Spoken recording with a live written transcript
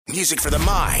Music for the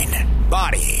mind,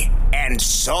 body, and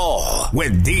soul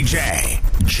with DJ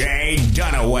Jay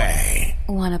Dunaway.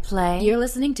 Wanna play? You're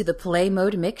listening to the Play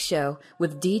Mode Mix Show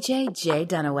with DJ Jay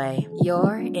Dunaway.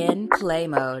 You're in Play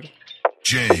Mode.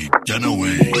 Jay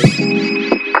Dunaway.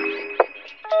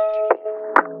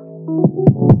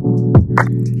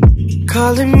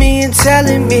 Calling me and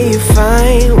telling me you're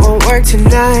fine, won't work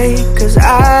tonight, cause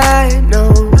I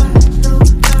know.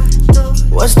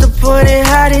 What's the point in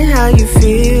hiding how you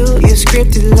feel? Your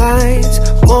scripted lines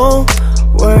won't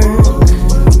work.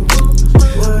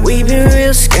 We've been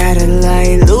real scattered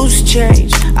like loose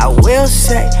change. I will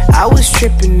say, I was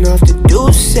tripping off the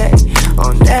Douce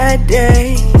on that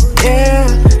day, yeah.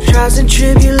 Trials and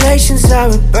tribulations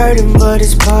are a burden, but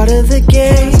it's part of the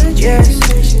game, yes.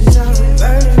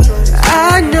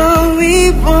 I know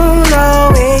we won't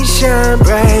always shine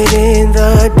bright in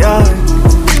the dark.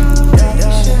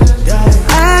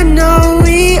 I know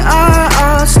we are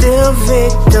all still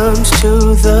victims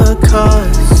to the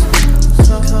cause.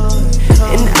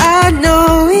 And I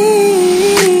know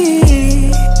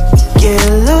we get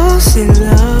lost in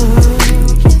love,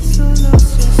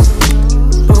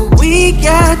 but we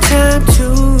got time to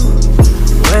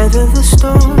weather the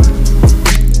storm.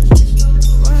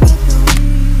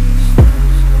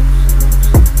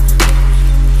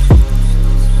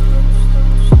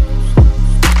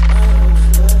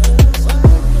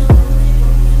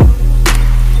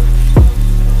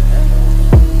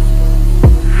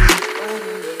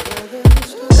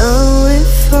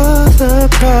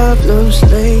 Problems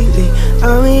lately,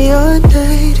 I'm your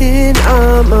knight and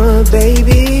I'm a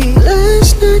baby.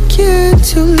 Let's not get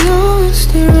too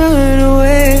lost and run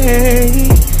away.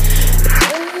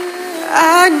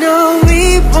 I know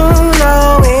we won't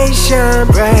always shine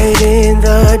bright in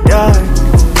the dark.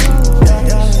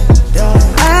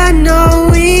 I know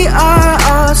we are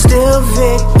all still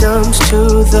victims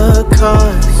to the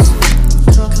cause.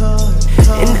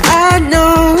 And I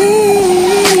know we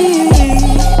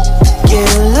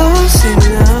get lost in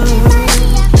love,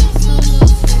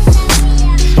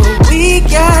 but we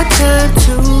got time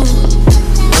to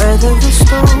weather the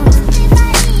storm.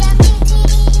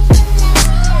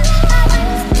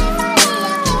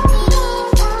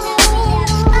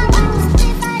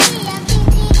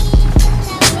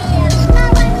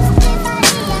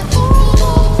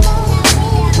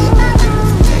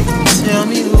 Tell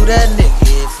me who that nigga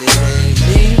if it ain't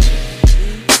me.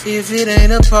 If it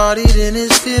ain't a party, then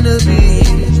it's finna be.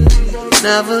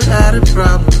 Never had a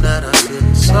problem that I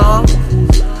couldn't solve.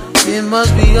 It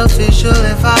must be official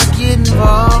if I get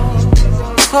involved.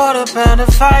 Quarter pound of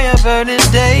fire burning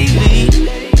daily.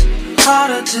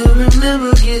 Harder to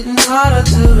remember, getting harder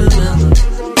to remember.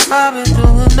 I've been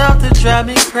through enough to drive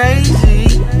me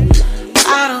crazy.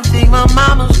 I don't think my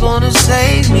mama's gonna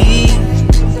save me.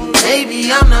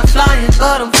 Maybe I'm not flying,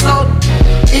 but I'm floating.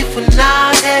 If we're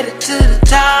not headed to the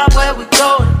top, where we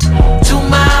going? 2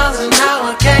 miles an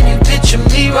hour, can you picture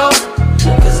me rolling?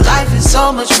 Cause life is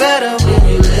so much better when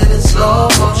you live in slow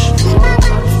motion.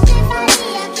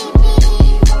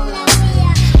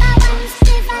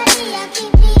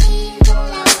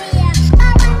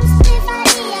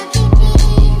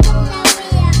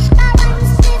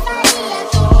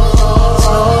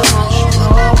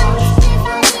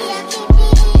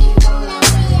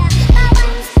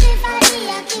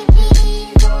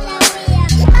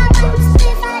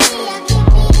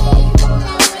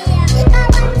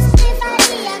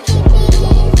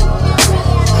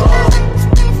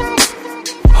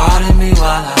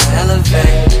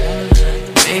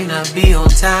 Be on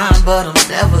time, but I'm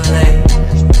never late.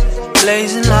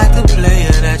 Blazing like the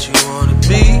player that you wanna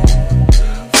be.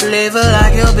 Flavor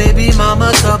like your baby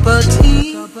mama cup of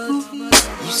tea.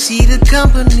 You see the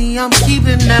company I'm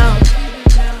keeping now.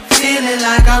 Feeling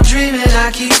like I'm dreaming,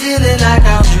 I keep feeling like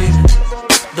I'm dreaming.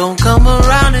 Don't come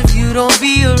around if you don't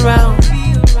be around.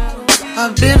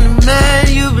 I've been the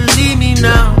man, you believe me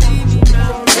now.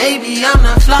 Maybe I'm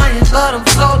not flying, but I'm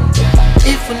floating.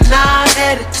 If we're not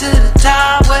headed to the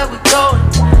top, where we going?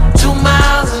 2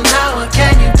 miles an hour,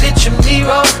 can you picture me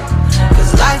rolling?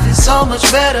 Cause life is so much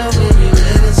better when you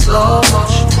live in slow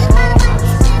motion.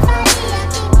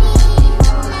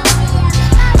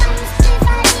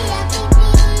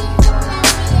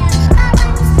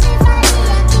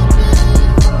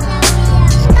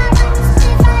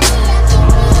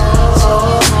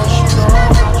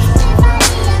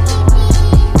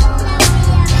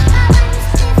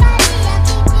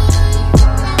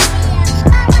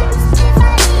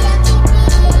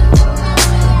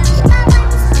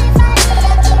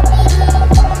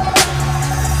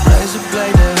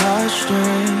 Play that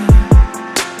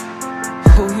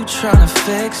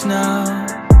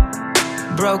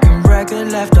broken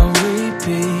record left on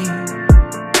repeat.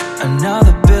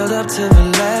 Another build up to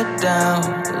the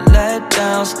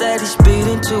letdown, steady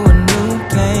speeding to a new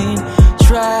pain.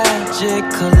 Tragic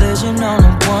collision on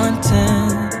a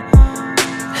 110.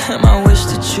 And I wish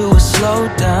that you would slow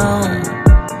down,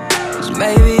 'cause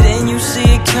maybe then you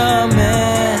see it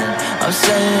coming. I'm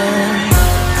saying,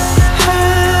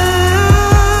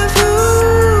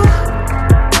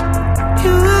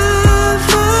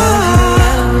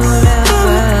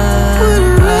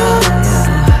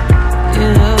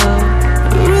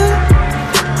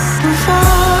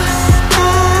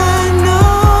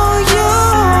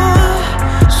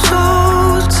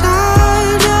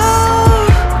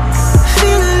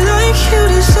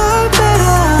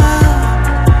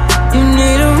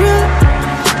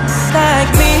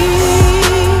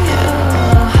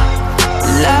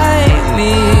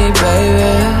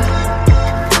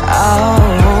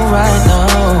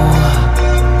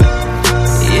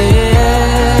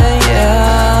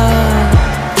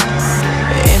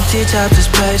 chapters,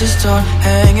 pages torn,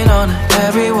 hanging on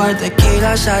every word.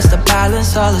 Tequila shots to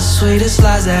balance all the sweetest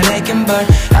lies that they can burn.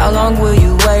 How long will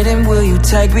you wait and will you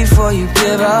take before you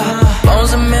give up?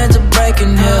 Bones are meant to break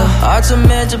and heal, hearts are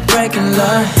meant to break and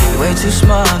learn. You're way too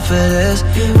smart for this,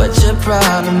 but your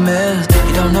problem is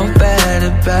you don't know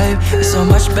better, babe. It's so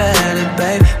much better,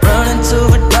 babe. Running to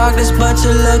the darkness, but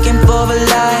you're looking for the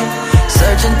light.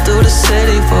 Searching through the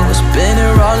city for what's been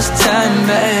here all this time,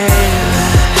 babe.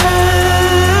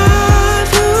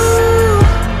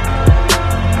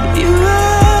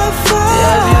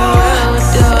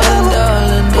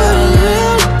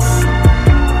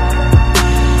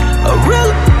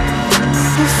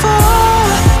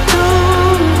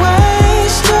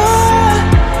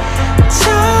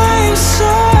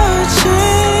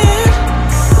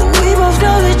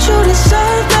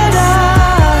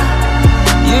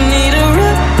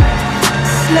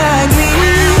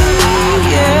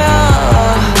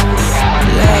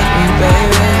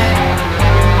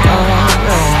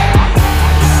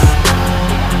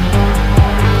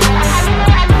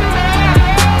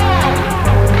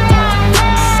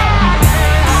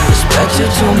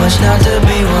 Too much not to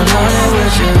be 100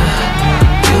 with you.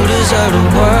 You deserve the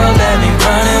world, let me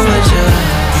run it with you.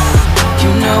 You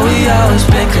know we always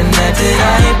been connected, I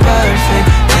ain't perfect.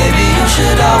 Maybe you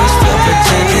should always feel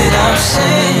protected, I'm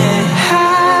saying.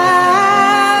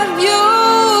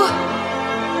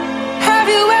 Have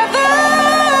you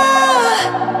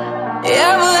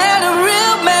ever had a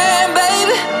real man,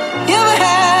 baby? You ever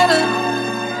had a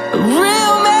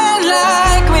real man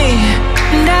like me?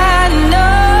 And I know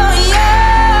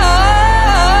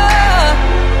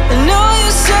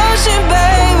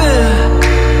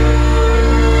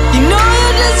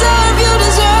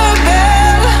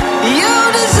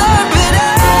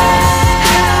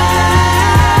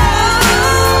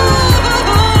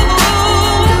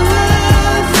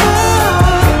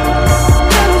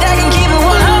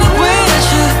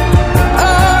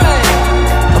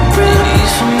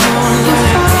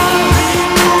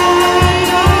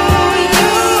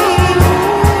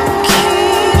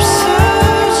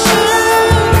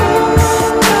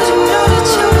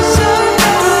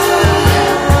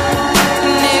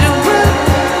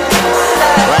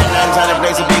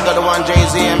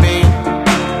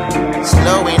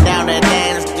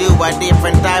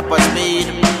different type of speed.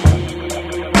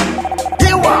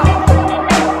 You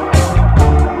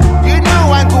know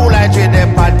I'm cool, I treat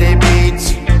them on the beats.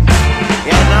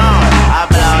 You know, I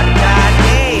blow that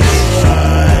beats.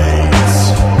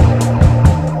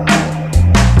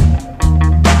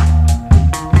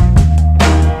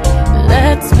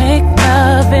 Let's make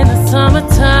love in the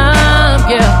summertime,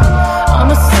 yeah. On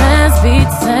the sands,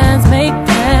 beach sands, make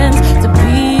plans to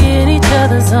be in each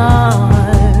other's arms.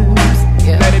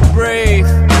 Let it breathe,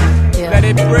 let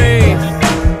it breathe.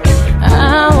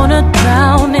 I wanna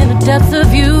drown in the depths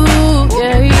of you,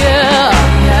 yeah, yeah,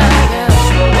 yeah, yeah.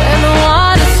 When the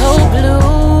water's so blue,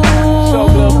 so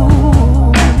blue,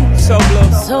 so blue,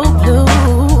 so blue,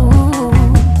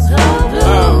 so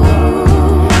blue.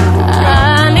 I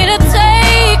need to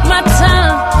take my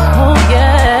time, oh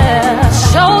yeah.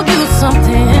 Show you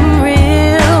something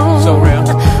real, so real,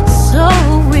 so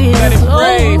real. Let it so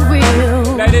breathe, real.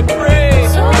 let it breathe.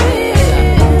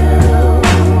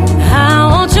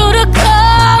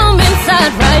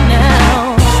 Right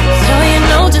now, so you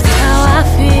know just how I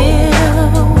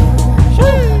feel.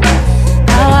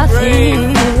 How I feel.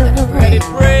 Let it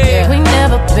breathe. We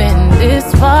never been this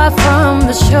far from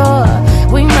the shore.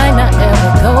 We might not ever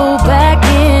go back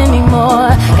anymore.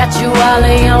 Got you all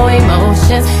in your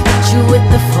emotions, hit you with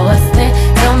the force. Then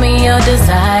tell me your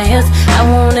desires. I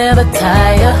won't ever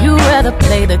tire. You rather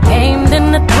play the game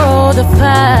than to throw the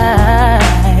fight.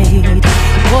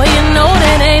 Boy, you know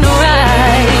that ain't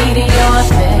right. Your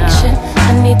affection, I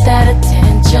need that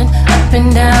attention. Up and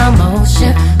down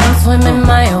motion, I'm swimming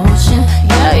my ocean.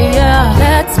 Yeah, yeah.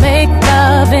 Let's make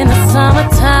love in the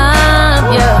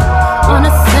summertime. Yeah. On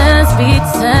a sense, beat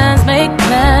sense, make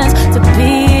plans to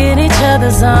be in each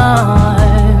other's arms.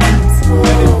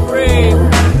 Let it breathe.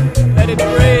 Let it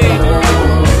breathe.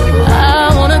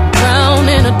 I wanna drown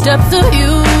in the depths of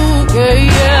you. Yeah,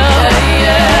 yeah,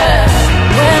 yeah.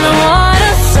 When the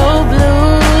water's so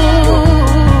blue,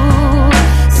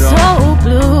 so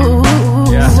blue.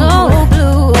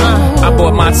 I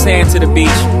brought my sand to the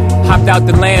beach, hopped out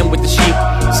the land with the sheep,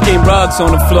 skin rugs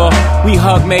on the floor. We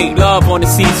hug, made love on the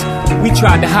seats. We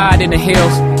tried to hide in the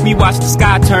hills. We watched the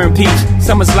sky turn peach.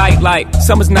 Summer's light, like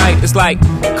summer's night. It's like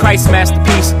Christ's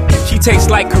masterpiece. She tastes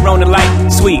like Corona Light,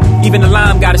 sweet. Even the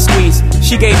lime got a squeeze.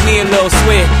 She gave me a little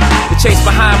sweat to chase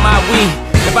behind my weed.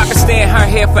 If I could stay in her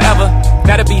hair forever,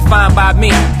 that'd be fine by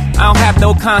me. I don't have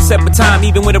no concept of time,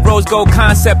 even with a rose gold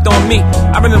concept on me.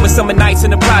 I remember summer nights in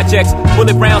the projects,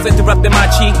 bullet rounds interrupting my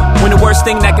cheek. When the worst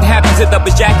thing that could happen, zipped up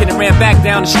his jacket and ran back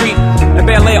down the street. In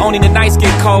Bel Air, only the nights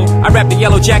get cold. I wrapped the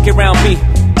yellow jacket around me.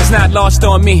 It's not lost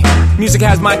on me. Music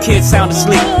has my kids sound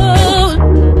asleep.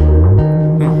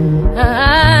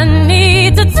 I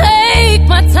need to take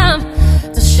my time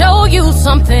to show you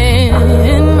something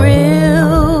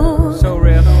real. So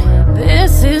real.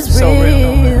 This is so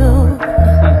real.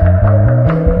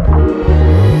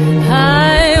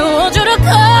 I want you to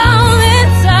come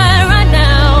inside right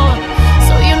now,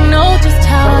 so you know just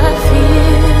how I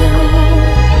feel.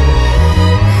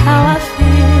 How I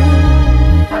feel.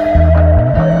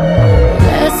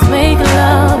 Let's make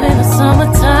love in the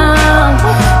summertime.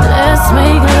 Let's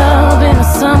make love in the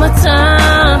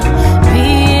summertime. Be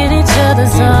in each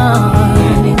other's arms.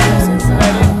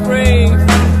 Let it breathe.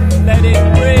 Let it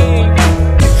breathe.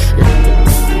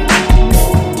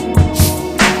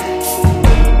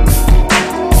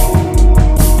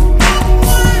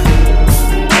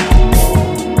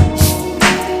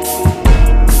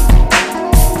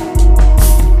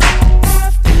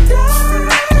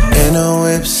 In a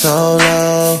whip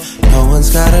solo, no one's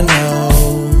gotta know.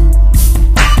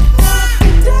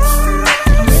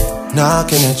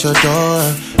 Knocking at your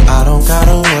door, I don't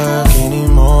gotta work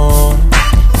anymore.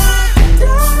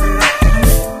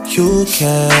 You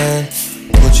can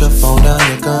put your phone down,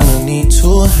 you're gonna need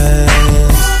two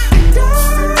hands.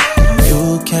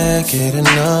 You can't get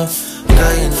enough,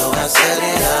 girl, you know I set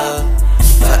it up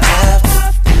for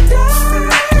after.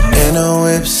 In a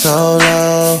whip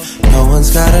solo, no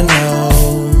one's gotta know.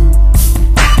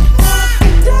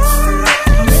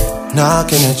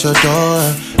 Knocking at your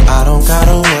door, I don't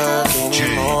gotta work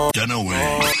anymore. Jay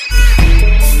Dunaway.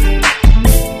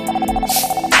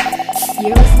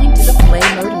 You're listening to the Play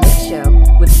Mode Mix Show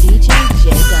with DJ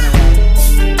Jay Dunaway.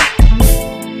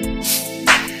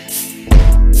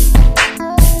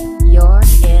 You're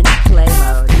in play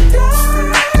mode.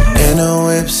 In a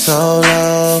whip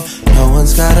solo, no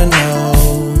one's gotta know.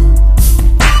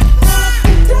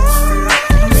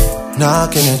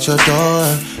 Knocking at your door,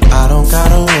 I don't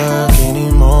gotta work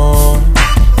anymore.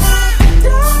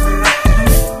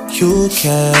 You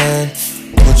can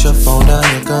put your phone down,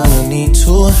 you're gonna need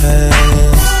two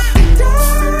hands.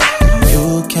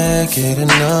 You can't get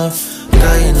enough,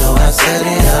 girl, you know I set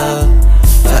it up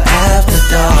for after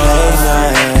dark. Late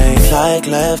night, like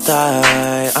left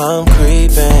eye, I'm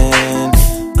creeping,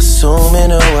 assuming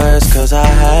the worst, cause I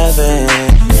haven't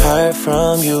heard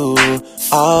from you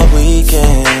all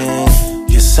weekend.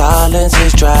 Your silence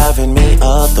is driving me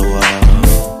up the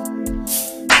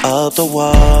wall, up the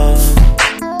wall.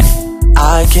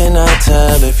 I cannot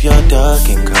tell if you're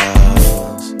ducking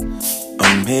calls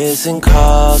or missing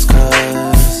calls,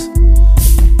 cause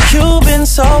you've been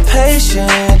so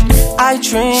patient. I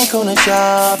drink on the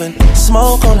job and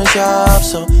smoke on the job,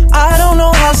 so I don't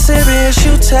know how serious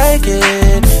you take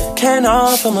it. Can't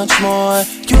offer much more,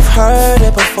 you've heard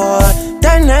it before.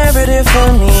 That narrative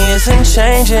for me isn't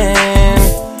changing.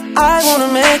 I wanna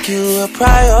make you a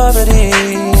priority.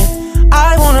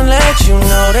 I wanna let you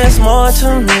know there's more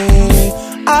to me.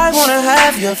 I wanna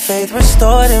have your faith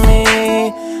restored in me.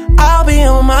 I'll be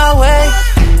on my way.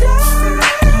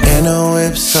 In a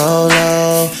whip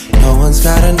solo, no one's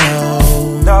gotta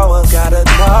know. No one's gotta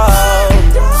know.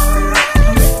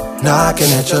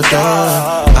 Knocking at your door,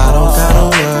 I don't gotta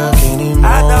work anymore.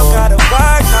 I don't gotta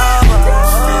work no more.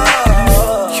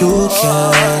 You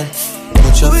can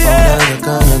put your phone down, you're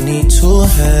gonna need two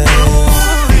hands.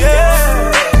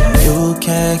 You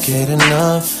can't get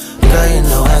enough, girl, you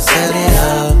know I set it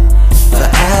up for for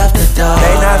after dark.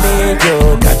 Hey, now me and you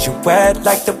got you wet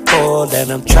like the pool,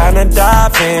 and I'm tryna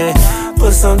dive in.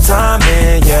 Put some time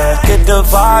in, yeah. Get the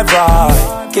vibe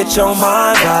right, get your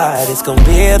mind right. It's gonna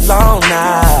be a long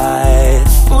night.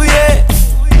 Ooh yeah.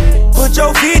 Put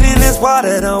your feet in this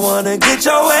water, don't wanna get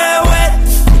your hair wet.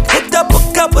 Hooked up a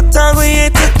couple times, we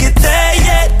ain't took it there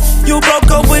yet. You broke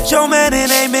up with your man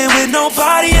and ain't been with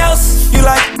nobody else. You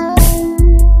like,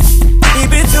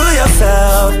 keep it to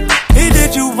yourself. He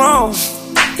did you wrong,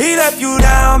 he left you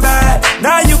down bad.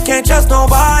 Now you can't trust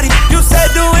nobody. You said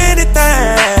do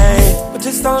anything, but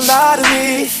just don't lie to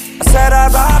me. I said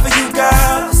I'd ride for you,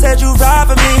 girl. I said you ride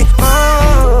for me.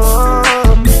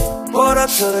 Pulled up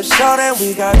to the show, then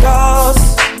we got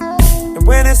ghosts. And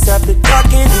when it's after dark,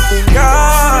 anything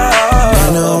goes.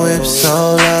 And the whip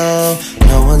so low,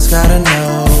 no one's gotta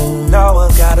know. No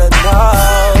one's gotta know.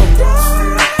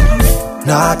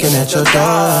 Knocking at your door,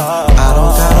 I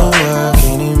don't gotta work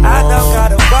anymore. I don't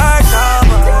gotta work no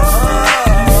more.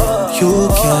 You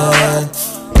can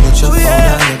put your phone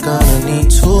down, you're gonna need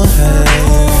 2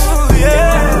 hands.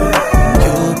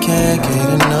 You can't get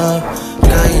enough,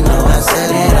 girl, you know I set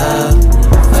it up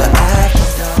for after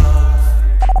dark.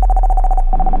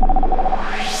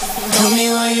 Tell me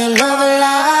where your love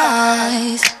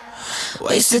lies.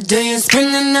 Waste a day and spend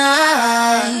the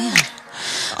night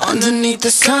underneath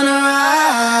the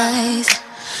sunrise.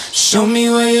 Show me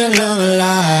where your love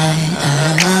lies.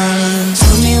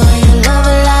 Tell me where your love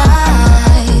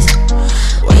lies.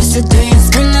 Waste a day and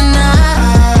spend the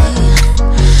night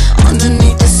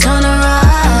underneath the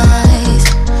sunrise.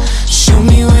 Show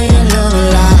me where your love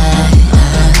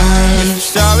lies.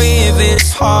 Sorry if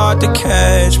it's hard to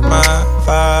catch my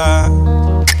vibe.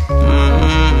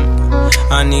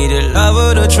 I need a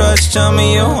lover to trust, tell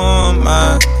me you're on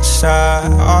my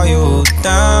side. Are you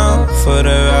down for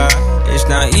the ride? It's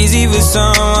not easy for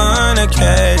someone to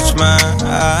catch my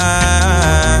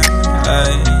eye,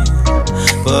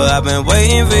 but I've been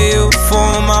waiting for you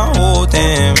for my whole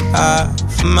damn life,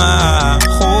 my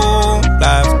whole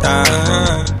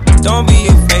lifetime. Don't be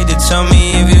afraid to tell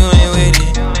me if you ain't with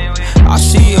it. I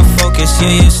see your focus,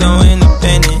 yeah, you're so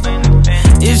independent.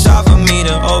 It's hard for me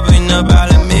to open up, I'll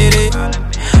admit it.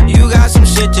 You got some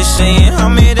shit to say and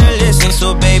I'm here to listen.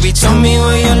 So baby, tell me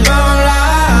where your love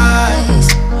lies.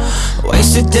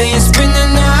 Waste a day and spend the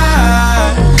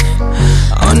night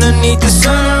underneath the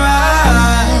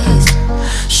sunrise.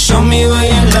 Show me where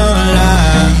your love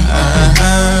lies.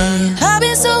 I've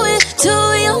been so into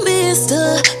your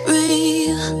mystery.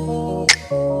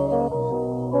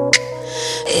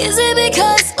 Is it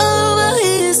because of a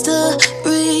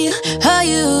history? How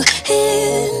you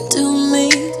into me?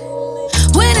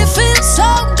 When it feels so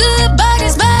good, but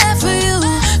it's bad for you.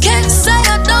 Can't say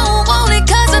I don't want it,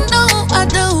 cause I know I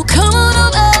do. Come on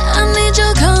over, I need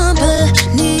your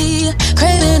company.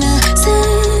 Craving a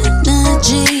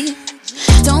synergy.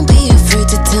 Don't be afraid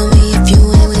to tell me if you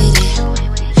ain't with it.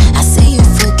 I see you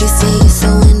focus, yeah, you're so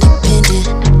independent.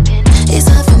 It's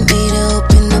hard for me to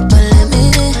open up, but let me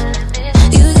in.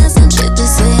 You got some shit to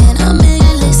say and I'm in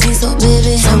your listen. So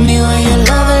baby, tell me where your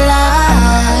love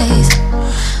lies.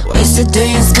 Waste a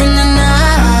day and spend the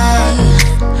night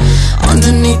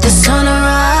underneath the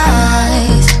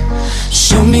sunrise.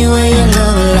 Show me where your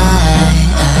love lies.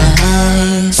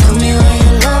 Tell me where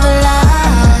your love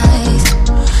lies.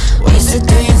 Waste a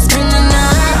day and spend the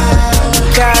night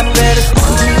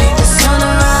underneath the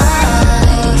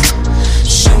sunrise.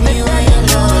 Show me where your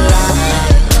love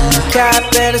lies. Cat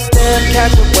better stand,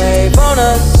 catch a wave on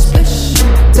us.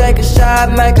 Take a shot,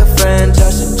 make a friend,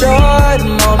 just enjoy the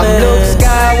moment. I'm Luke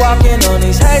Skywalking on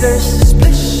these haters.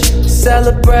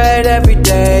 Celebrate every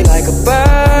day like a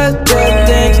birthday.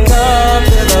 Things come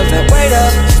to those that wait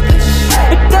up.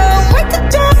 But don't wait to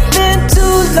jump in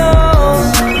too long.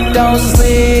 Don't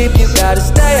sleep, you gotta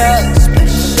stay up.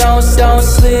 Don't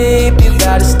sleep, you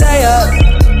gotta stay up.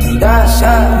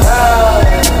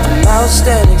 I'm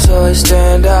outstanding, so I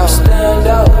stand out.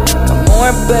 I'm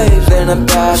more babes than a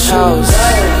bathhouse.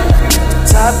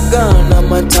 Top Gun on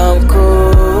my Tom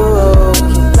Cruise.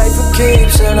 Play for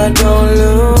keeps and I don't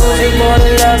lose. You more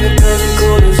than love it, cause it's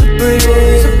cool as a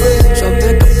breeze. So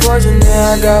pick a portion,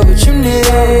 yeah, I got what you need.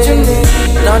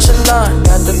 Nonchalant,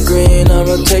 got the green on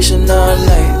rotation all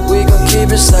night. We gon' keep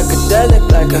it psychedelic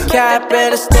like a cat.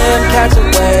 Better stand, catch a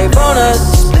wave on us.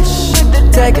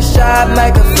 Take a shot,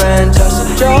 make a friend, just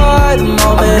enjoy the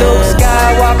moment. I'm Luke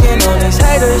Skywalking on these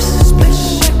haters.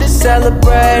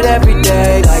 Celebrate every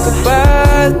day like a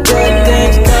birthday.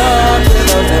 Things come to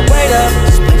those that wait up.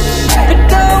 But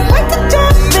don't wait to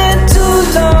jump in too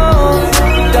long.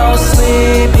 Don't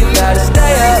sleep, you gotta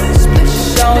stay up.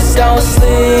 Don't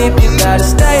sleep, you gotta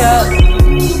stay up.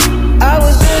 I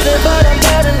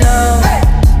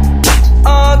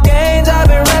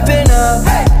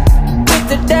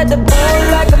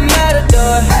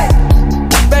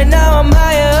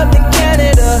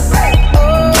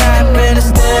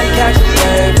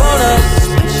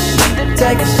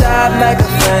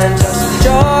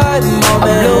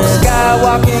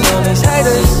walking on these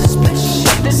haters.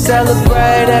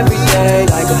 Celebrate every day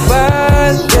like a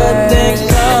birthday. Good things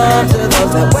come to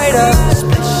those that wait up.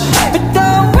 But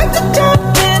don't wait to jump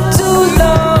in too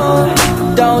long.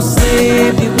 Don't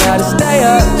sleep, you gotta stay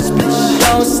up.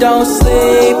 Don't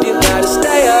sleep, you gotta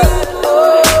stay up.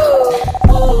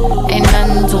 Ain't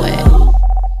nothing to it.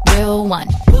 Real one.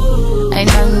 Ain't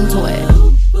nothing to it.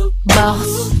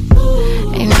 Boss.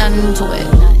 Ain't nothing to it.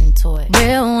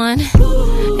 Real one.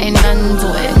 Ain't nothing to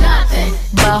it.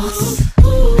 Boss.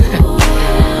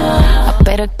 I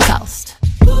pay the cost.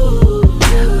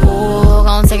 Ooh,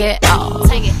 gon' take it all.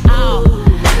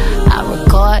 I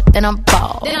record, then I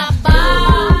ball.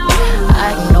 I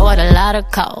ignored a lot of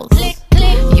calls.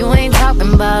 You ain't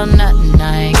talking about nothing, I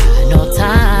ain't got no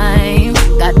time.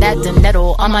 Got that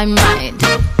dinero on my mind.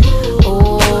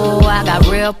 Ooh, I got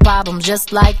real problems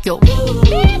just like you.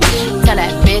 Tell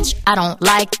that bitch I don't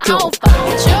like you.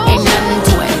 Ain't nothing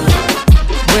to it.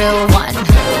 Real one.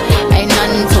 Ain't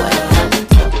nothing to it.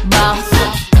 Boss.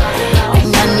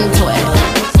 Ain't nothing to it.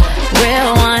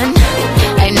 Real one.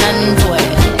 Ain't nothing to it.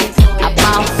 I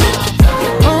boss.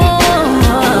 Ooh,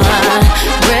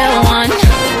 real one.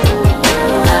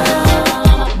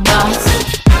 Boss.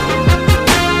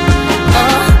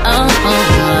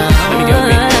 Let me get a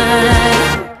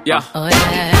beat. Yeah. Oh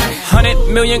yeah.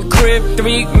 100 million crib,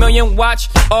 3 million watch,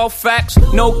 all facts,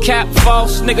 no cap,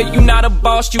 false. Nigga, you not a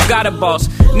boss, you got a boss.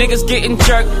 Niggas getting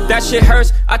jerked, that shit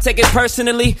hurts, I take it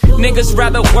personally. Niggas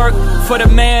rather work for the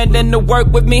man than to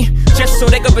work with me, just so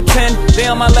they can pretend they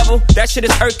on my level. That shit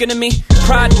is irking to me.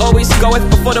 Pride always goeth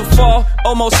before the fall,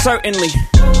 almost certainly.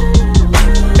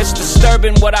 It's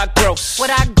disturbing what I gross.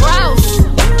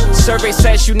 Survey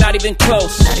says you not even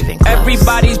close.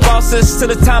 Everybody's bosses till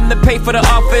the time to pay for the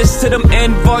office. To them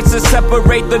invoices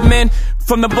separate the men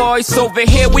from the boys. Over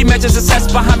here we measure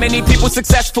success by how many people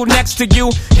successful next to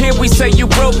you. Here we say you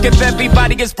broke if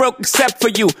everybody is broke except for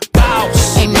you.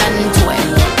 Bows. Ain't nothing to it.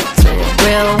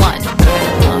 Real one.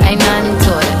 Ain't nothing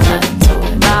to it.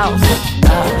 Bows.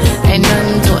 Ain't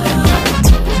nothing to it.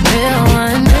 Real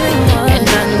one. Ain't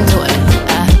nothing to it.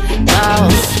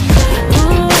 Bows.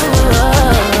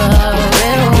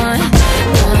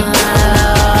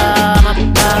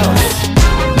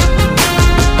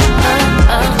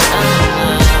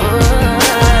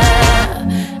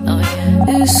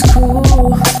 It's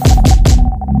cool.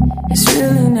 It's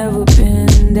really never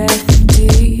been that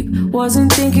deep.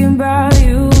 Wasn't thinking about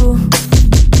you,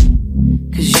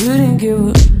 'cause you didn't give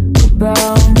a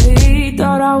about me.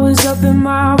 Thought I was up in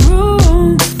my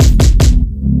room,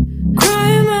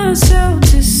 crying myself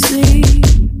to sleep.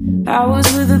 I was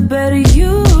with a better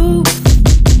you,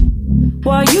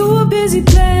 while you were busy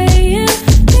playing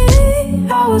me.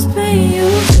 I was playing you.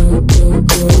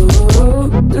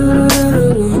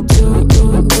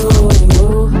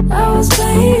 I was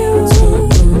playing you.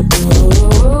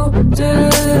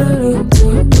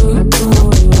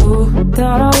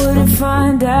 Thought I wouldn't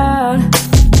find out.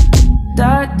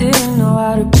 Thought I didn't know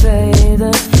how to play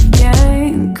the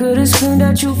game. Could've screamed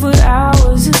at you for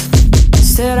hours.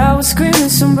 Instead I was screaming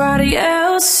somebody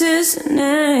else's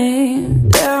name.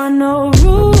 There are no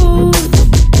rules.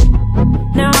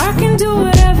 Now I can do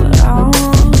whatever I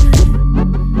want.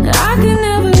 I can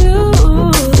never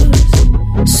lose.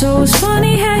 So it's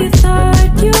funny how you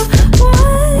thought you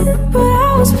won, but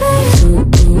I was playing.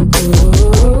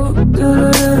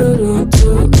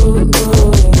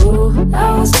 I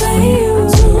was playing you.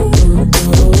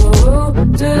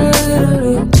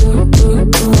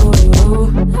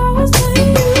 I was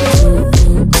playing you.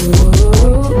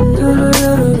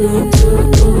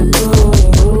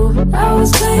 I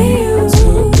was playing you.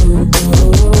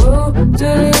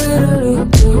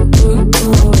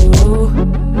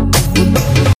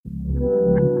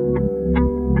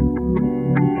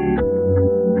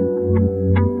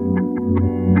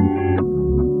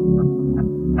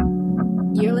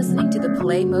 You're listening to the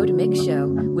Play Mode Mix Show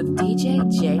with DJ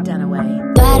J Dunaway.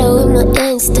 Battle with my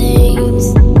instincts.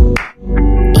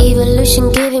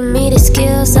 Evolution giving me the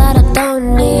skills that I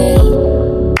don't need.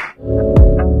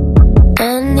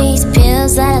 And these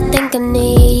pills that I think I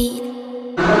need.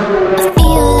 I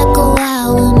feel like a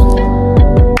wild woman,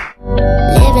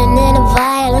 living in a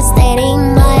violent state in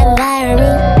my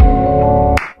environment.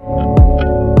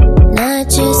 And I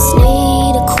just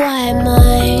need a quiet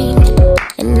mind.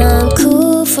 And I'm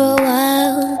cool for a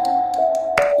while.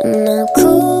 And I'm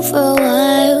cool for a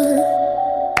while.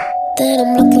 Then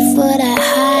I'm looking for that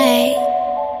high.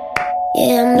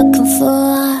 Yeah, I'm looking for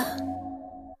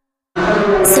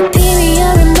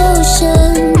superior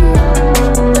emotion.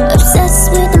 Obsessed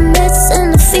with the mess and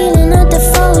the feeling of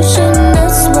devotion.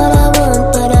 That's what I want,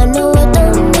 but I know I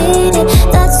don't need it.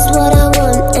 That's what I want.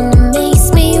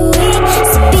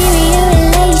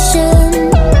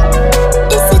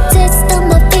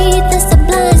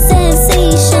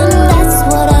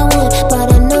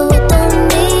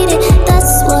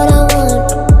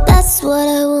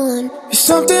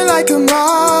 something like a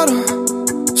model,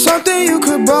 something you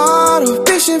could bottle,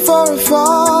 fishing for a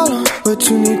fall. But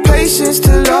you need patience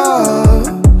to love.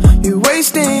 You're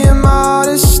wasting your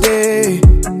modesty.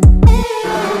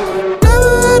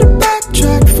 Never had to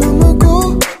backtrack from a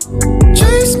goal.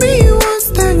 Chase me once,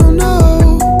 then you'll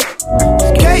know. The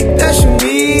cake that you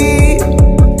need,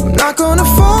 I'm not gonna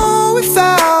fall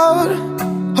without.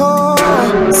 Oh,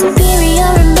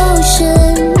 superior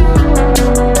emotion,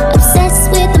 obsessed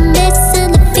with the mess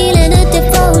and the feeling of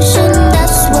devotion.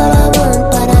 That's what I want,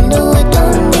 but I know I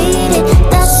don't need it.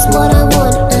 That's what I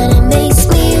want, and it makes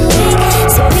me weak.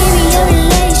 Superior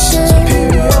relation,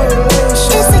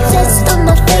 it's a test of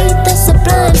my faith, a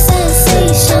sublime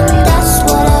sensation. That's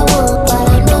what I want, but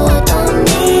I know I don't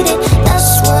need it.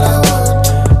 That's what I want.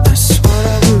 that's what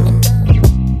I want.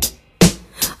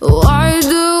 Why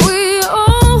do we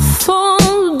all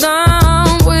fall down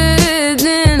with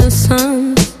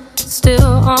innocence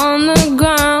still on the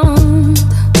ground?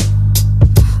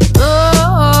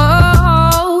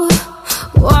 Oh,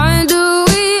 why do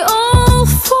we all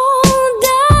fall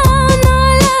down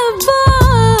all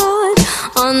about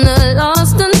on the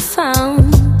lost and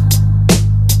found?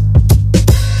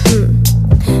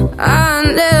 I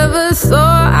never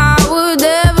thought I would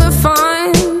ever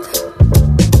find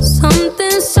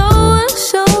something so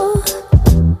unsure,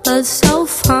 but so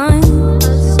fine.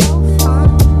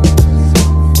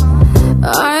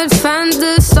 I'd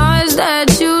fantasize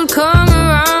that you'd come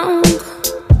around,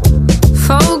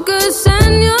 focus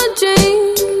and your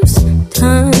dreams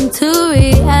turn to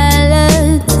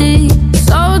reality.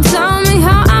 So tell me,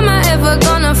 how am I ever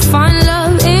gonna find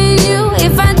love in you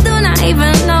if I do not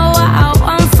even know what I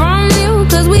want from you?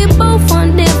 'Cause we both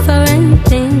want different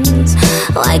things,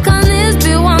 like on this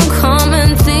be one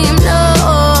common theme. No,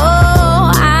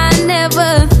 I never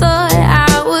thought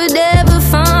I would ever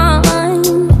find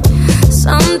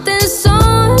something so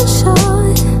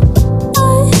short,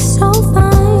 but so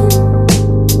fine.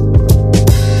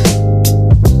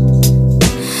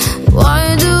 Why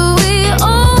do we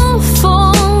all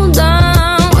fall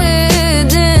down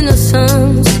with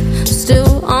innocence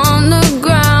still on the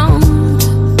ground?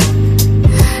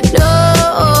 No,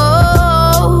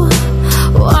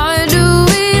 why do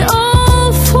we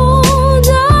all fall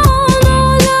down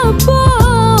all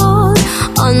apart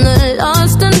on the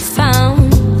lost and found?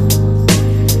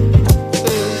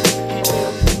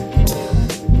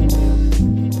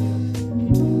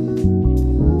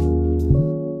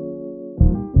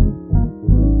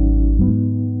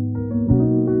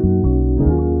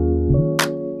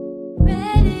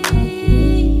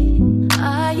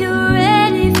 Are you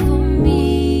ready for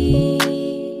me?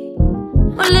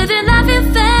 We're living life in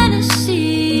fantasy.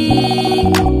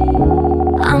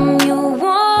 I'm your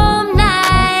warm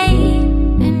night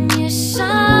and your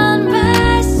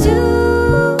sunrise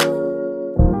too.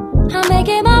 I'm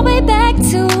making my way back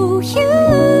to you.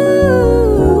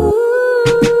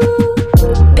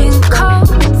 Been cold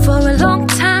for a long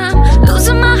time,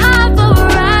 losing my heart for a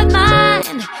ride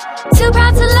mine. Too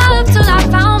proud to love till I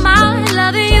found mine,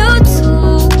 loving you too,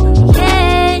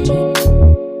 yeah.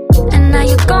 And now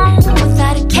you're gone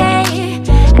without a care,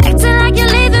 acting like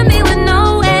you're leaving me with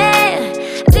nowhere.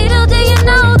 Little do you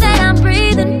know that I'm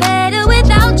breathing better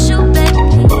without you, baby,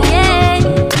 yeah.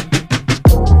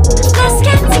 Let's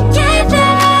get together.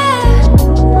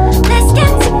 Let's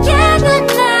get together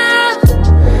now.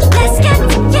 Let's get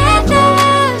together.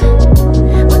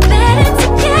 We're better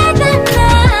together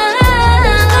now.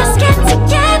 Let's get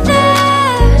together.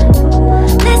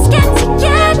 Let's get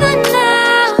together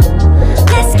now.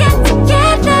 Let's get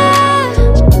together.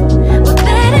 We're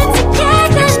better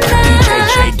together now.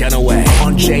 DJ Jay Dunaway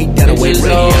on Jay Dunaway It's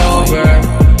Radio. over,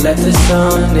 let the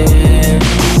sun in.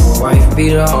 Wife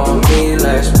beater on me,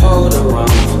 let's pull the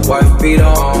one. Wife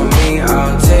beater on me,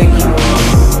 I'll take you on.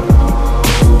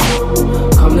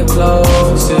 Come the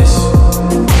closest,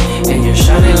 and you're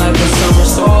shining like a summer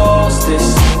solstice.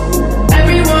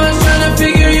 Everyone's trying to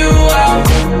figure you out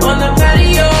on the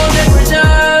patio that we're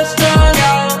just strung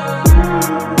out.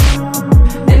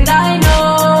 And I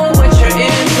know what you're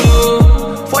into.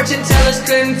 Fortune tellers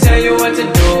couldn't tell you what to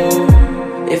do.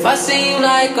 If I seem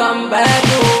like I'm bad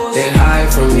news, then hide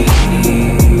from me,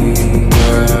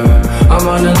 girl. I'm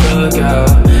on the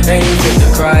lookout, and you fit the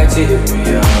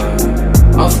criteria.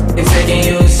 I'm f***ing taking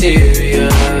you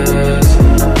serious.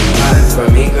 Hide from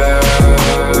me, girl.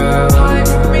 Hide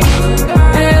from me, girl.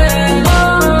 And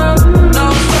no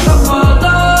sucker for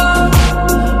love.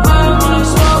 I'm a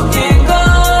smoking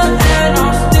gun, and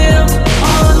I'm still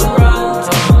on the run.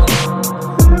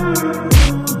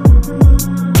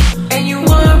 And you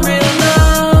want real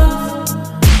love,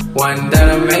 one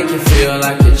that'll make you feel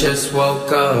like you just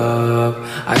woke up. up.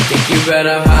 I think you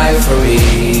better hide from me,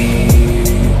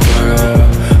 girl.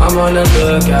 I'm on the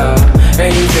lookout, and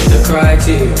you fit the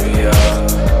criteria.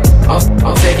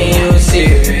 I'm taking you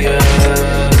serious.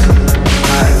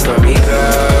 Hide from me,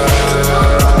 girl.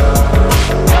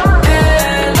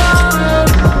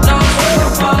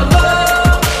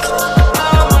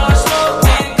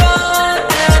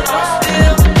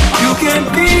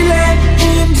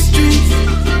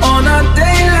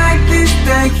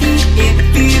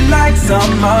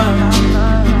 Summer,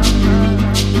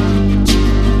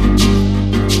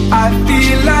 I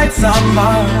feel like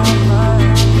summer.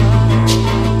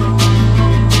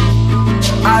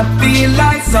 I feel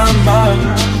like summer.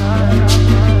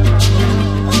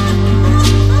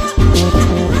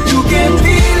 You can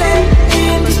feel it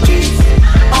in the streets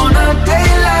on a day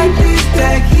like this.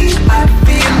 That heat, I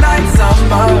feel like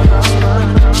summer.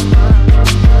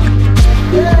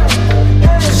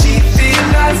 She feel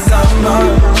like summer.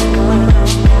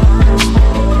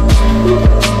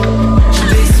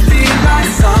 This feel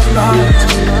like summer.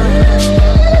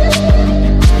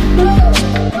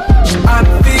 I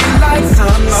feel like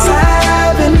summer.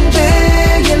 7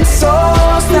 billion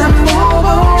souls that move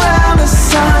around the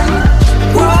sun,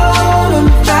 growing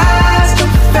faster,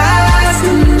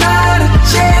 faster, not a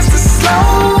chance to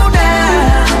slow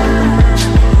down.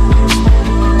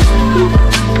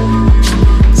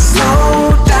 Slow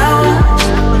down.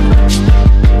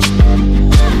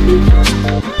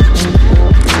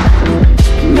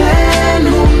 Men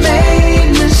who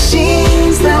made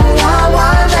machines that want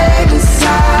what they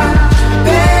desire.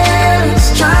 Parents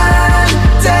trying to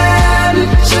tell the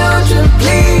children,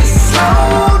 please slow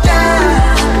down.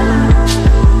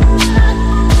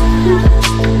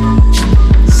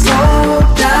 Slow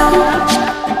down.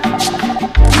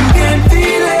 You can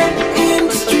feel it in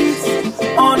the streets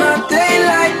on a day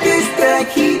like this. That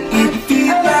heat, it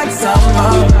feels like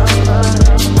summer.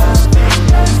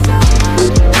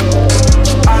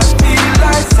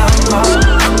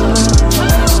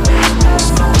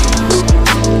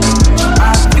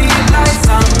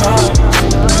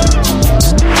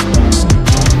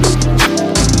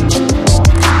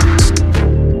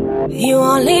 You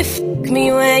only f***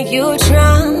 me when you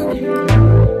drunk.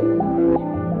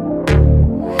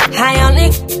 I only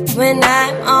f*** when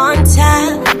I'm on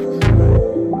top.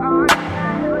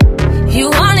 You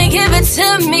only give it to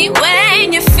me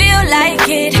when you feel like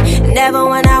it, never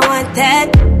when I want that.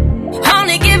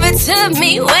 Only give it to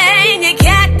me when you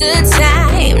got the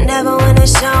time, never when I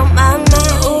show my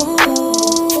mind.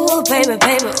 Ooh, baby,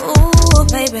 baby, ooh,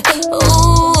 baby,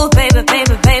 ooh, baby,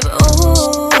 baby, baby,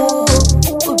 ooh,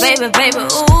 baby, baby,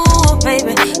 ooh,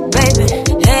 baby, baby,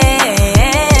 hey,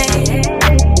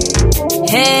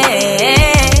 hey,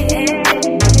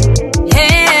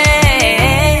 hey,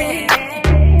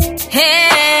 hey.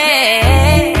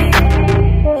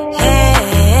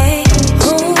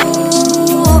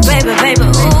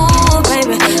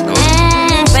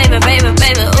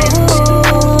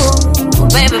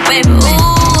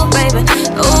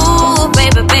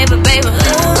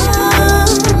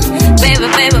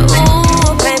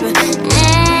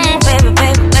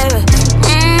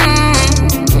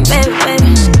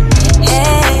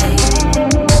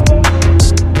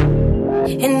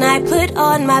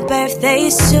 Birthday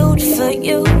suit for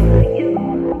you,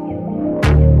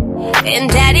 and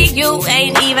daddy, you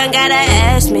ain't even gotta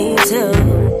ask me to.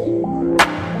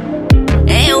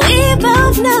 And we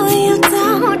both know you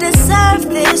don't deserve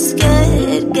this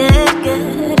good, good,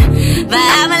 good, but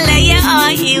I'ma lay it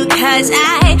on you cause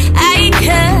I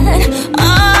could. Oh,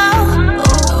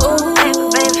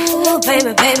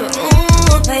 baby, baby, baby,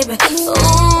 ooh, baby,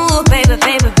 ooh, baby,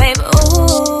 baby, baby, ooh,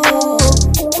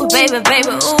 baby,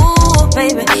 baby, ooh,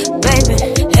 baby, baby,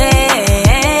 hey,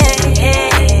 hey,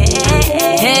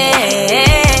 hey, hey,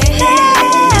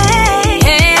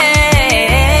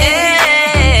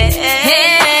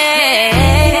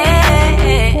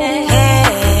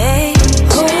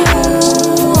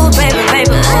 ooh, baby,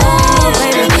 baby, ooh,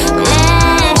 baby,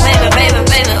 baby,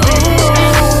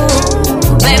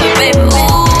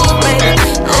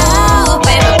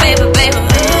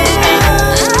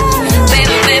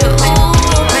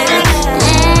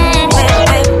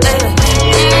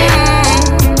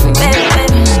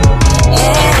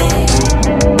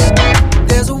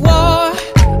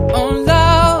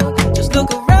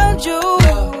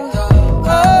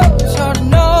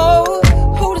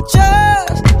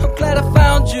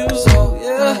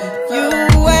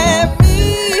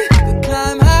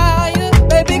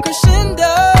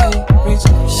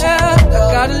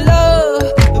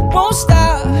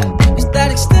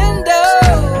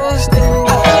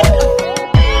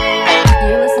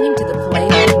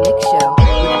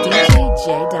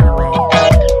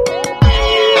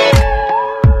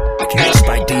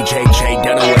 DJ Jay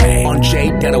Dunaway on Jay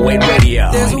Dunaway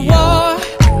Radio. There's a war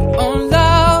on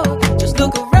love. Just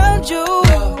look around you.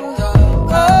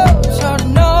 Oh, it's hard to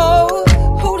know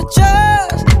who to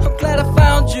trust. I'm glad I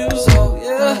found you. So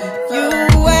yeah, you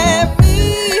and me,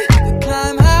 we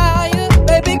climb higher,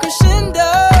 baby crescendo.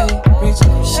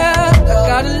 Yeah, I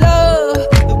got a love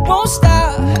that won't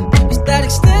stop. It's that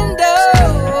extendo.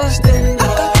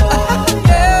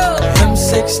 Yeah,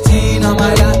 M16 on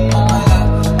my lap.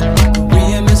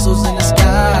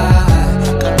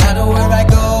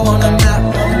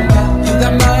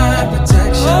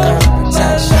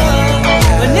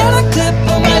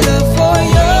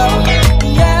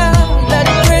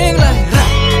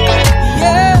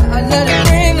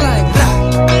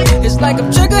 Like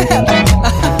I'm trigger happy.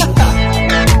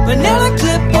 Banana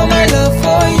clip on my love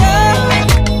for ya.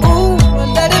 Ooh, I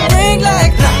let it ring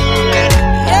like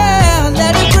yeah, I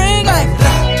let it ring like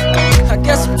I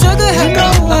guess I'm trigger happy.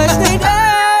 You know I stay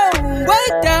down, way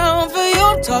down for you.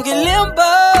 I'm talking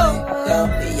limbo.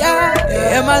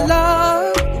 Yeah, my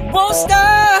love won't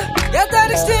stop. Got that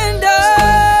extender.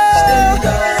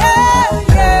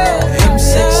 Yeah.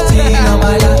 M16 on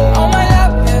my lap, on my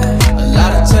lap. Yeah. A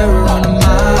lot of terror on the mind.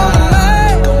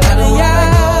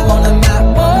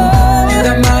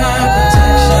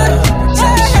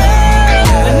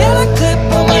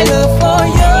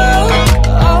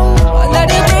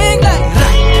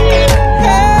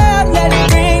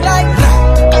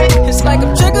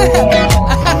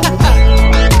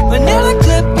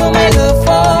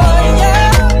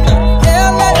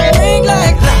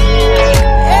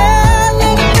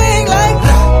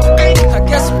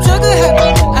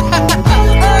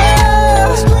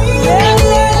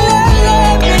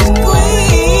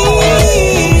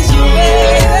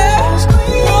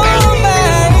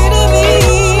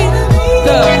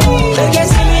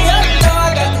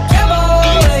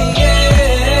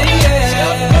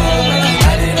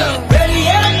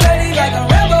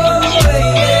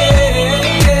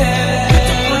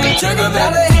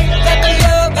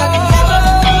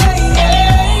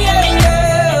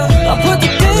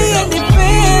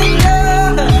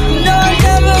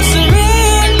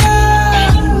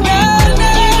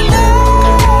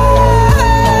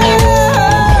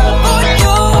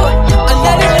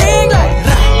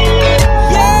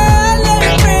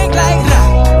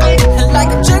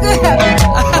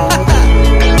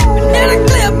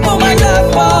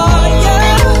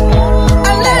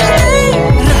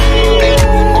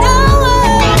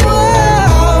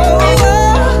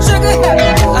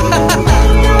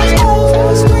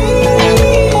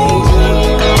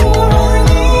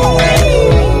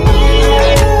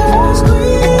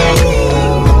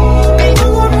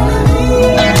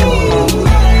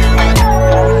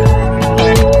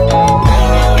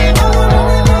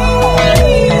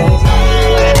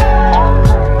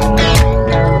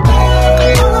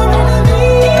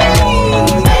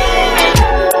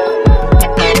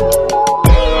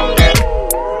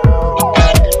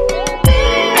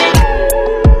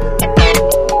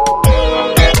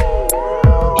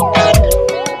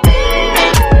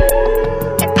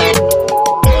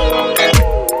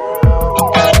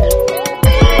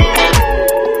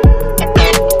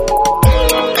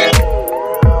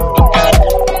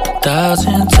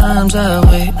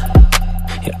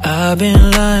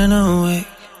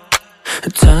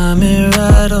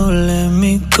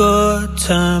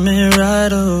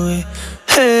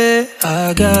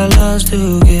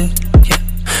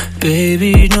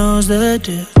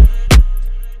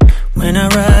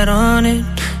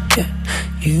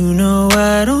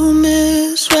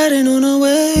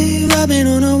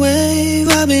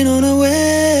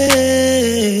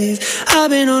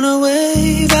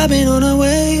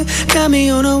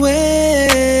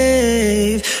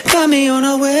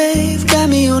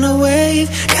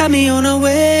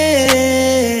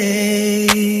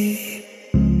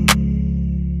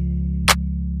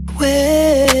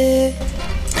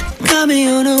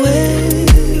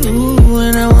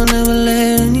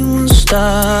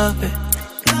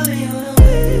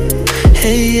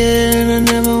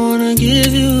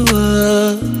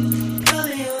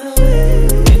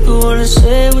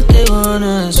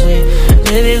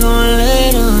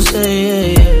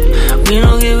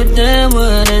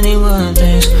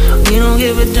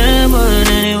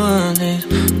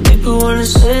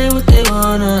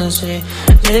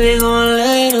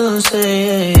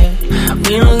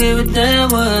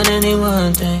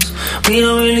 We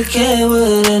don't really care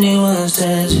what anyone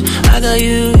says. I got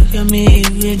you, got me,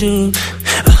 we do.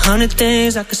 100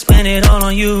 things, I could spend it all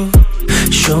on you.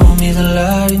 Show me the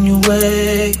light in your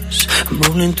ways. I'm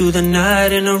rolling through the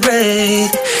night in a raid.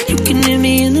 You can hit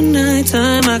me in the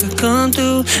nighttime, I could come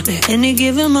through at any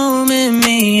given moment,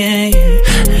 me and you.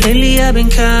 Lately I've been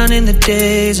counting the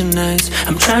days and nights.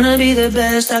 I'm trying to be the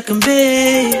best I can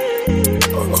be.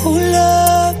 Oh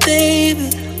love, baby.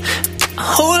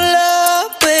 Oh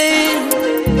love, baby.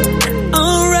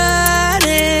 I'm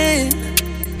riding.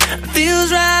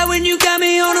 Feels right when you got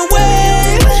me on a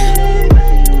wave.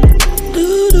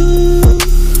 Doo-doo.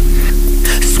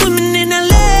 Swimming in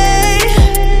LA.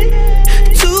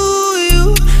 To you.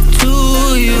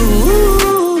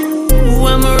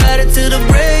 I'ma ride it till the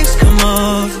brakes come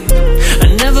off. I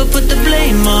never put the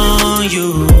blame on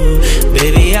you.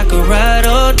 Baby, I could ride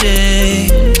all day.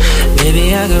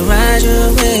 Baby, I could ride your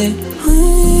way.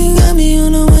 Got me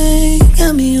on the way,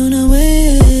 got me on the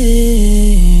way.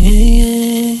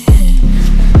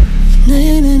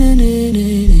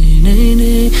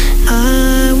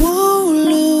 I won't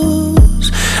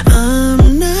lose.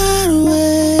 I'm not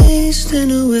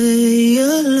wasting away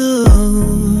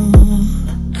alone.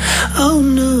 Oh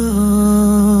no.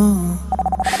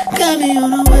 Got me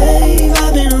on a wave,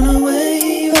 I've been on a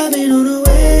wave, I've been on a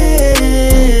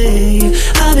wave.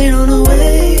 I've been on a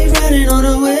wave, riding on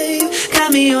a wave.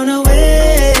 Got me on a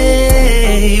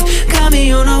wave, got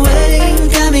me on a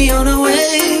wave, got me on a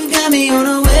wave, got me on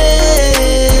a wave.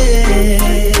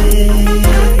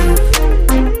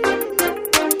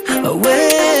 A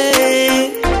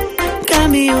wave, got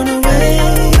me on a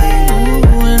wave.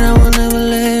 And I will never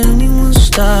let anyone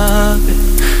stop it.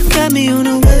 Got me on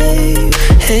a wave,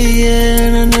 hey yeah,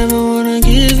 and I never wanna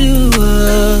give you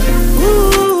up.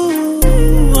 Ooh,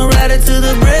 I'll ride it till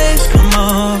the brakes come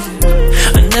off.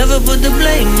 I never put the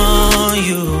blame on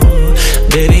you.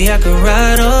 Baby, I could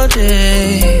ride all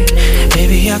day.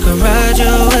 Baby, I could ride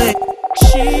your way.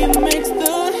 She makes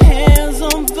the hands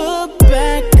on the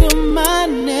back of my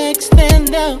neck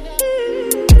stand out.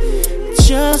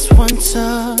 Just one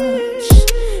touch,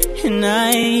 and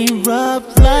I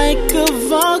erupt like a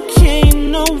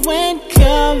volcano and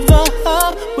cover her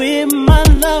with my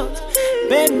love.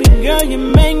 Baby girl, you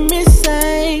make me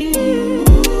say,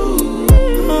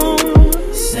 oh,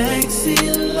 sexy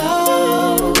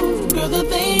love. Girl, the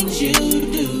things you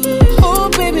do. Oh,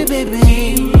 baby, baby,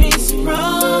 keep me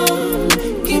sprung,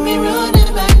 keep me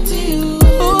running back to you.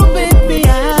 Oh, baby, I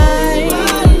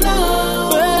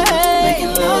love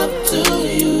making love to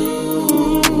you.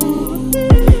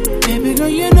 Baby girl,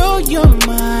 you know you're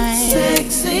mine.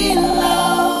 Sexy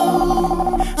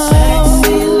love,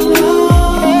 sexy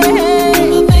love. Hey,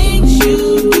 the things you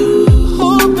do.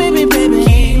 Oh, baby, baby,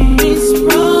 keep me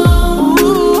sprung,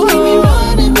 keep me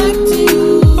running back to you.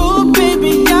 Oh,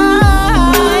 baby, I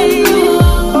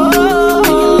love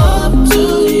making love to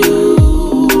you.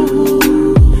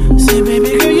 Say, baby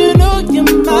girl, you know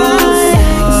you're mine.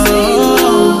 Sexy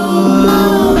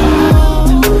love.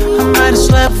 I might have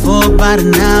slept for about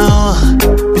an hour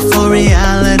before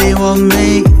reality woke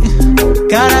me.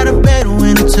 Got out of bed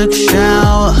when I took a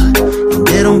shower and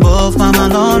did them both by my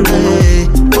lonely.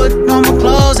 Put on my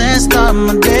clothes and start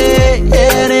my day.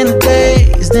 Yeah, in the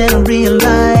days, then I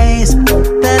realized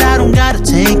that I don't gotta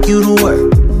take you to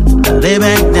work. I lay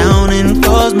back down and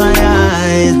close my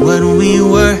eyes. What we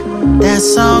were,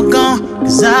 that's all gone.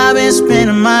 Cause I've been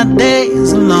spending my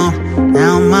days alone.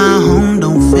 Now my home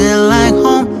don't feel like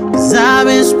home. Cause I've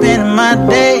been spending my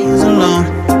days alone.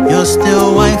 You're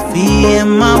still wifey in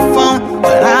my phone,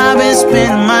 but I've been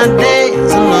spending my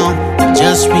days alone. I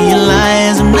just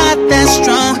realized I'm not that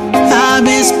strong. I've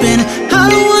been spending, I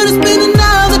don't wanna spend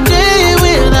another day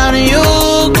without you,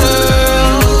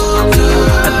 girl.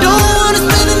 I don't wanna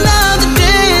spend another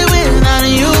day without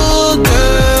you,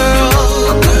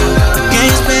 girl.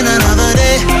 Can't spend another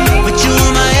day with you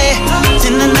in my head.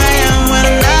 Till the night when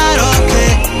I'm not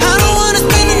okay. I don't wanna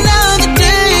spend another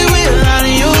day without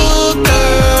you,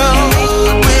 girl.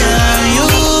 Without you,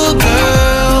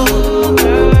 girl.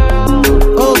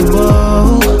 Oh,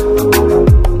 whoa.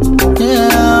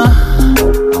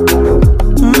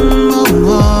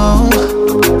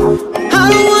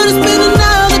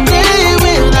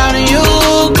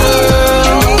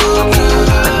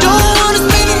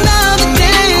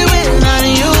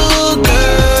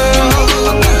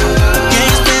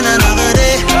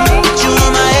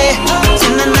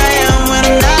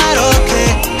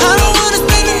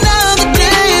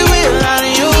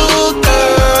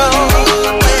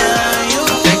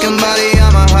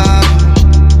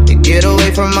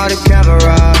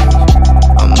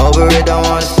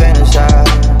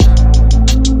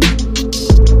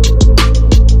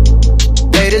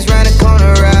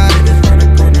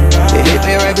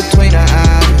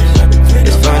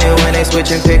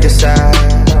 switch and pick a side.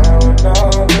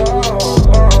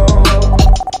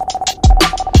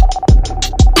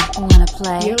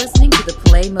 You're listening to the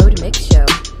Play Mode Mix Show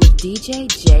with DJ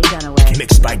Jay Dunaway.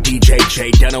 Mixed by DJ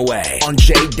Jay Dunaway on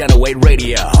Jay Dunaway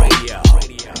Radio.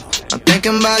 I'm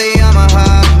thinking about it on my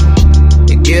high.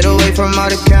 You get away from all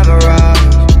the cameras.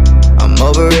 I'm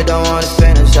over it, don't wanna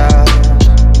fantasize.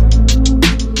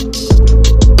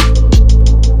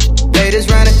 Haters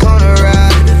round the corner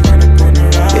ride.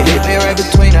 It hit me right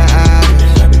between the eyes.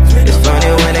 It's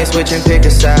funny when they switch and pick a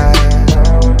side.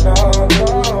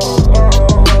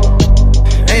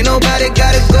 Ain't nobody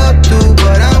gotta go through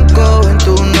what I'm going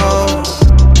through, no.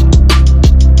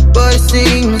 But it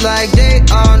seems like they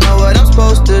all know what I'm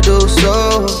supposed to do,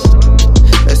 so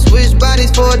let's switch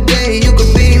bodies for a day. You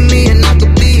could be me and I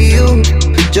could be you.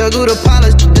 Juggle the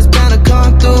polish, it's bound to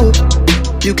come through.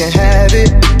 You can have it,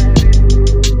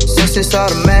 since it's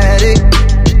automatic.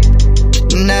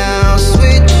 Now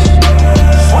switch.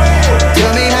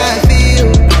 Tell me how it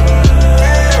feels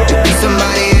to be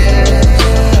somebody else.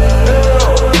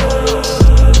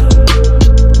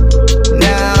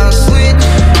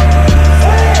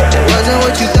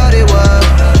 What you thought it was,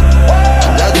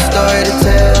 another story to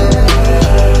tell.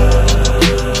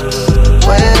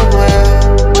 Well, well,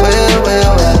 well, well,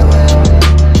 well,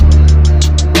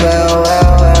 well, well, well,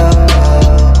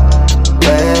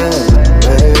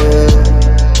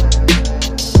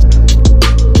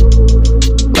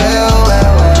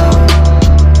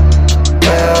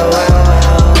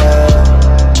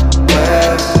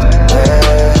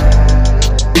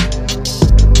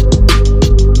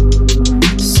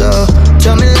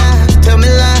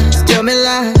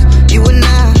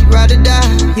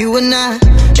 You would not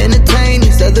entertain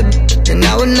these other and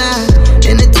I would not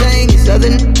entertain these other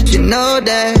you know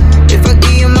that. If I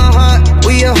give you my heart,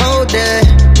 will you hold that?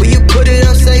 Will you put it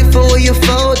up safe or will you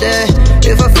fold that?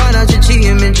 If I find out you're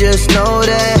cheating, then just know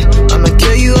that I'ma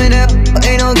kill you and that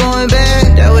ain't no going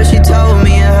back. That's what she told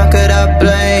me and how could I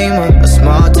blame her? A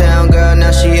small town girl,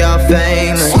 now she all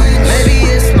famous. Maybe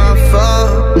it's my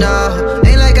fault, nah.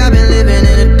 Ain't like I've been living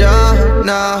in the dark,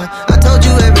 nah. I told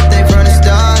you everything from the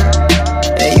start.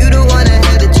 And you the one that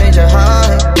had to change your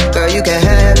heart. Girl, you can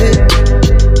have it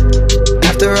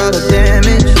after all the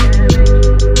damage.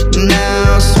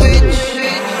 Now switch.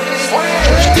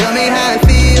 Tell me how it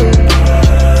feels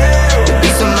to be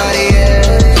somebody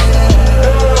else.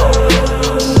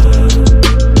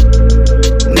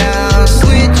 Now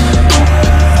switch.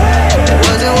 It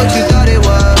wasn't what you thought it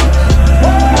was.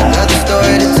 Another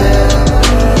story to tell.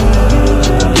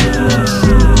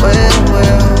 Well,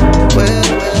 well, well.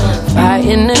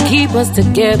 Fighting to keep us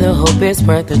together, hope it's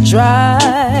worth a try.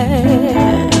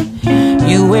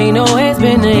 You ain't always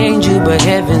been an angel, but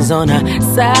heaven's on our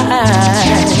side.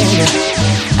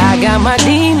 I got my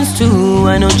demons too,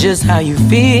 I know just how you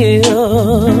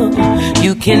feel.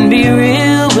 You can be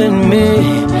real with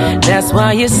me, that's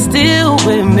why you're still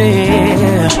with me.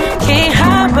 Can't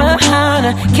hide behind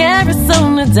a carats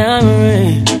on the diamond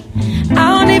ring.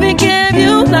 I don't even care if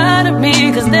you lie to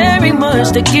me, cause there ain't much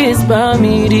that gets by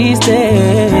me these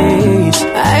days.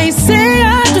 I ain't say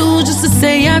I do just to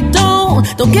say I don't.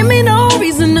 Don't give me no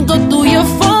reason to go through your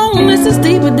phone. This is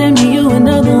deeper than me, you and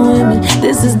other women.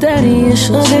 This is daddy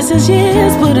issues. This is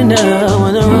years putting up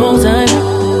when the wrong time.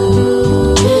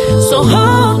 So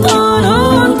hold on,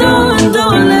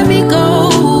 don't let me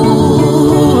go.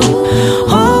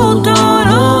 Hold on,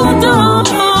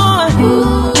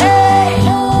 hey.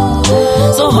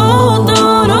 So hold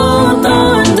on,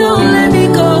 don't let me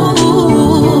go.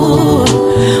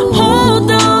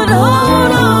 Hold on.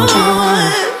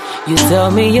 You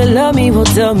tell me you love me, well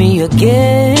tell me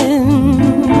again.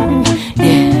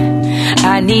 Yeah,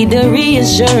 I need the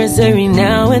reassurance every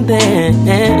now and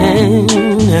then.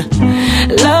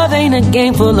 Love ain't a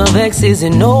game full of X's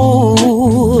and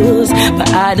O's, but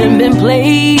I done been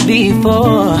played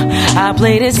before. I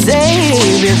played it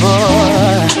safe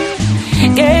before.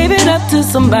 Gave it up to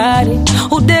somebody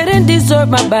who didn't deserve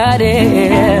my body.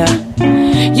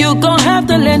 You gon' have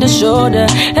to lend a shoulder,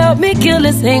 help me kill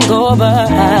this hangover.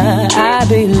 I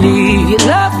believe your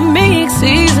love for me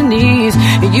exceeds the needs,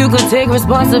 and you could take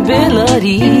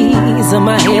responsibilities of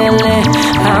my healing.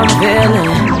 I'm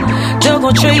feeling don't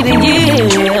gon' trade the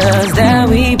years that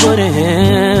we put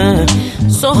in.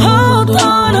 So hold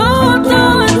on,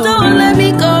 don't let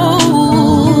me go.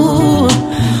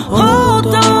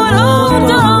 Hold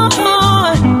on,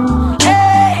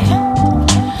 hey.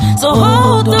 So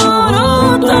hold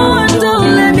on,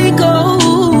 don't let me go.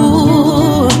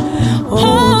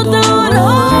 Hold on.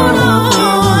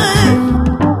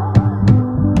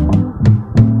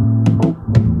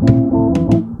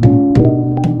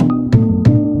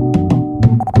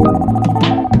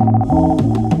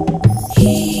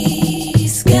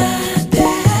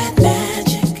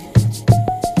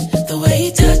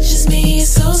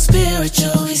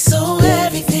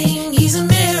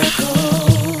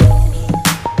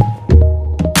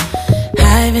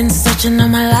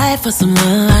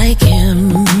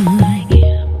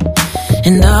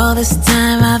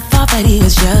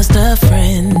 just a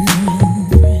friend,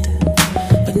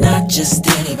 but not just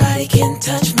anybody can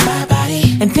touch my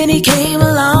body. And then he came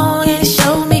along and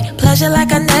showed me pleasure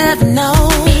like I never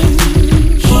known.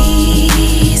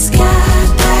 He's got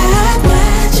that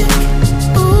magic.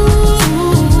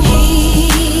 Ooh,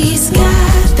 he's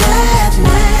got that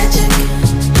magic.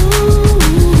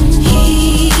 Ooh,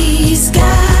 he's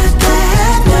got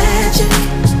that magic.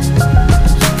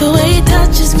 The way he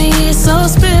touches me is so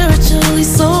spiritual.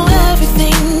 He's so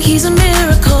everything. He's a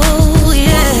miracle.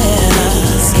 Yeah.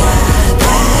 He's got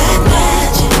that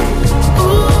magic.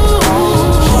 Ooh,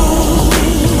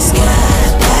 he's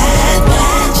got that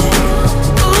magic.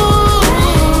 Ooh,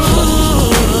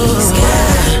 he's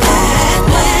got that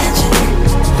magic.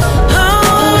 Oh,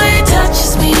 the way he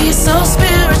touches me is so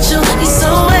spiritual. He's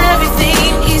so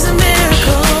everything. He's a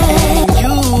miracle.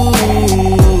 You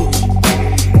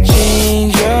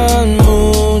change your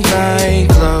mood like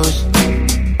clothes.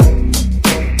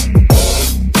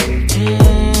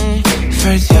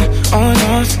 First you're on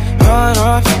off, on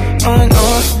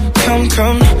off.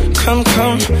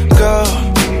 Come, go.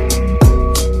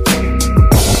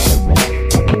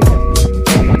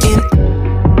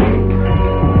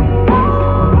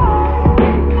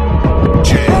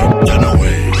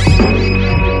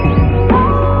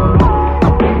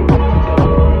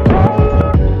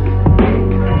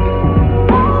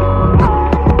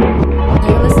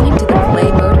 You're listening to the Play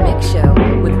Mode Mix Show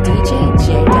with DJ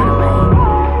Jay Dunaway.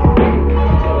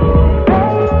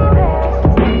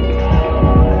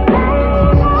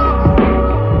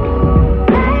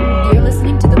 You're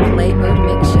listening to the Play Mode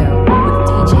Mix Show with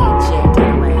DJ Jay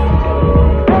Dunaway.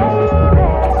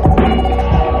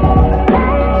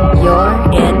 You're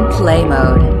in play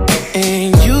mode.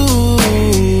 And you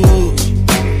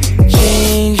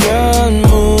change your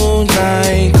mood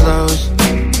like clothes.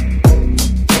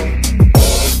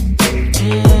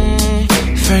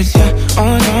 First you're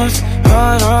on off.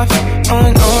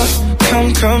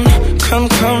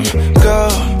 Come, go.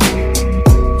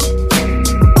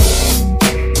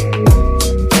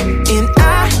 And I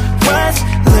was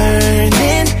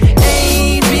learning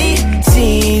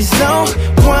ABCs. No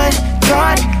one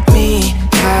taught me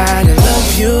how to love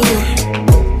you.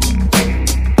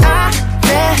 I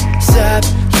mess up,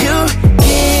 you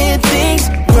get things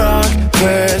wrong.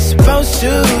 We're supposed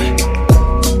to.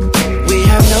 We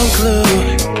have no clue.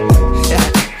 Yeah.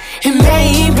 And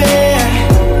maybe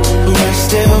we're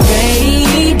still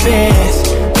babies.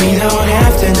 We don't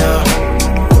have to know.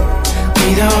 We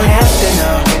don't have to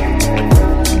know.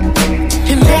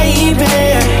 And baby,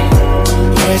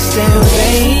 we're still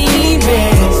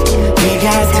babies. We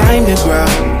got time to grow.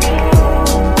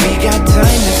 We got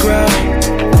time to grow.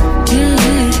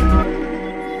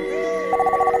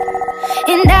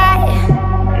 And I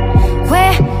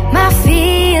wear my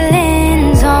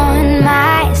feelings on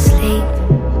my sleeve.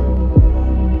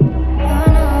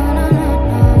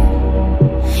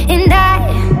 And I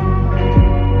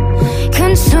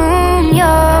consume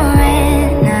your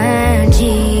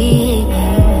energy.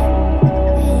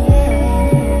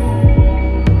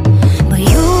 But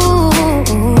you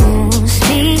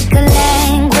speak a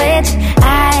language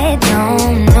I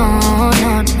don't know.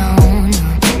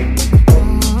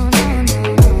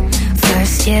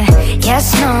 First, yeah, yes,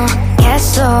 no, yes,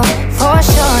 so, for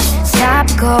sure. Stop,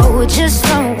 go, just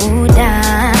slow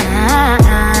down.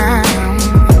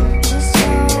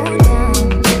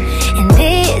 And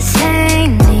this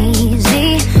ain't easy.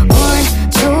 1,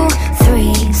 2,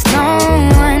 3. No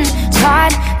one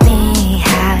taught me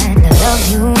how to love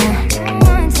you.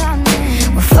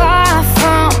 We're far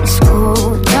from school,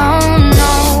 don't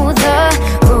know the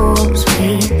rules. We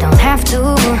don't have to.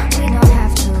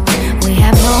 We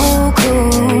have no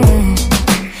clue.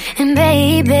 And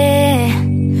baby,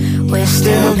 we're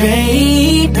still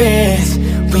babies.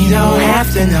 We don't have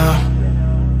to know.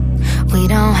 We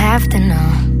don't have to know.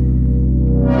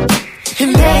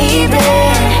 And baby,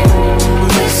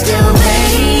 we're still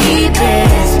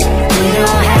babies. We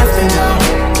don't have to know.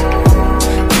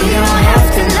 We don't have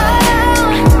to know.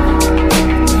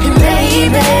 And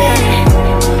baby,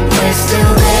 we're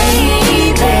still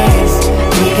babies.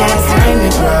 We got time to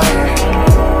grow.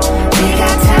 We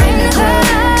got time to grow.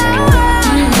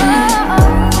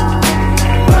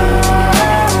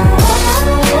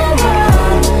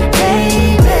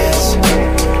 Babies.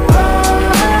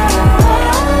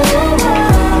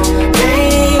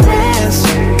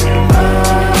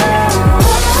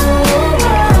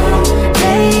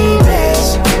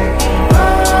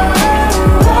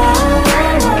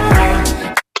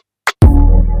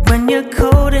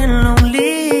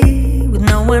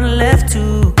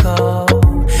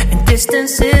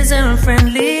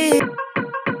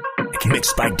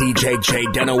 by DJ Jay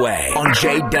Dunaway on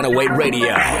Jay Dunaway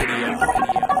Radio.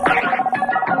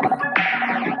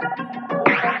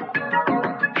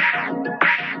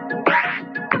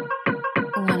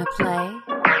 Wanna play?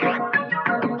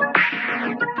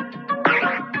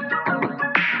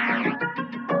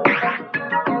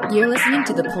 You're listening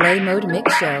to the Play Mode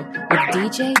Mix Show with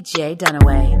DJ Jay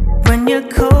Dunaway. When you're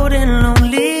cold and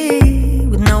lonely,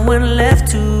 with no one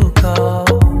left to call,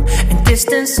 and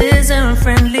distance isn't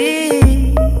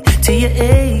friendly to your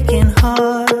aching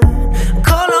heart,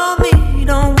 call on me,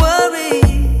 don't worry,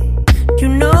 you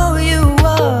know you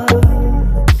are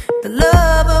the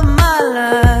love of my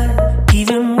life,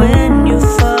 even when you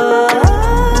fall.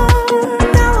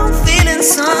 Now I'm feeling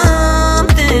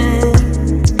something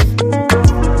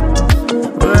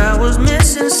where I was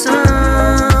missing something.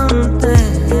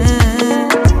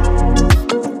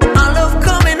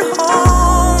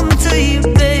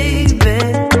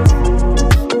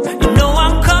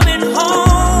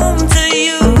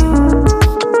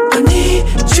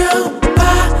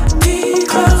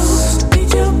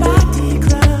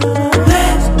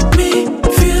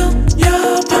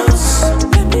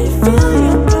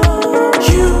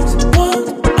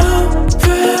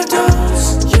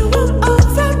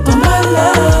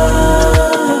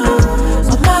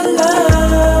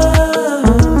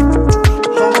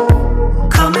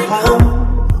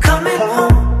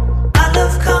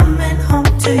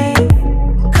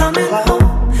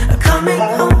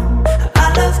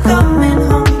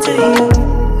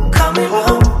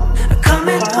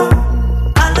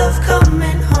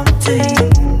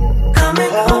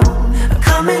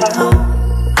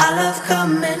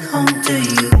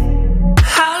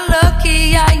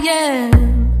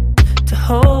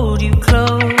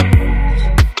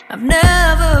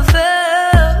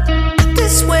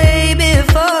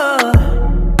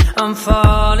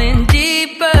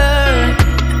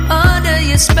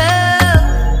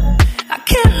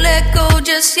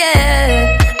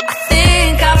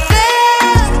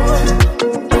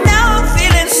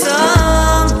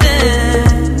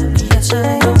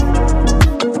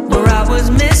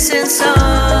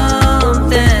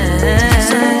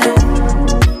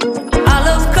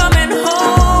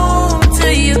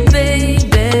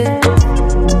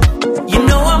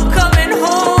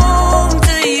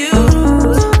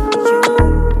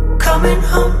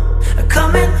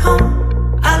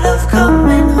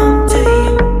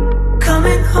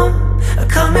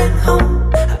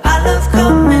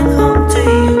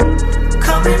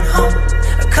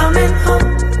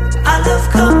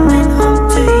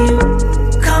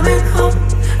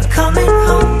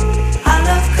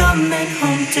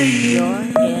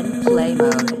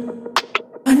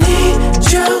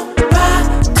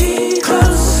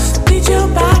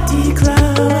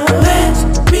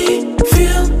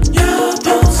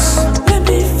 Let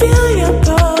me feel your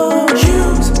pulse.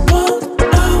 Use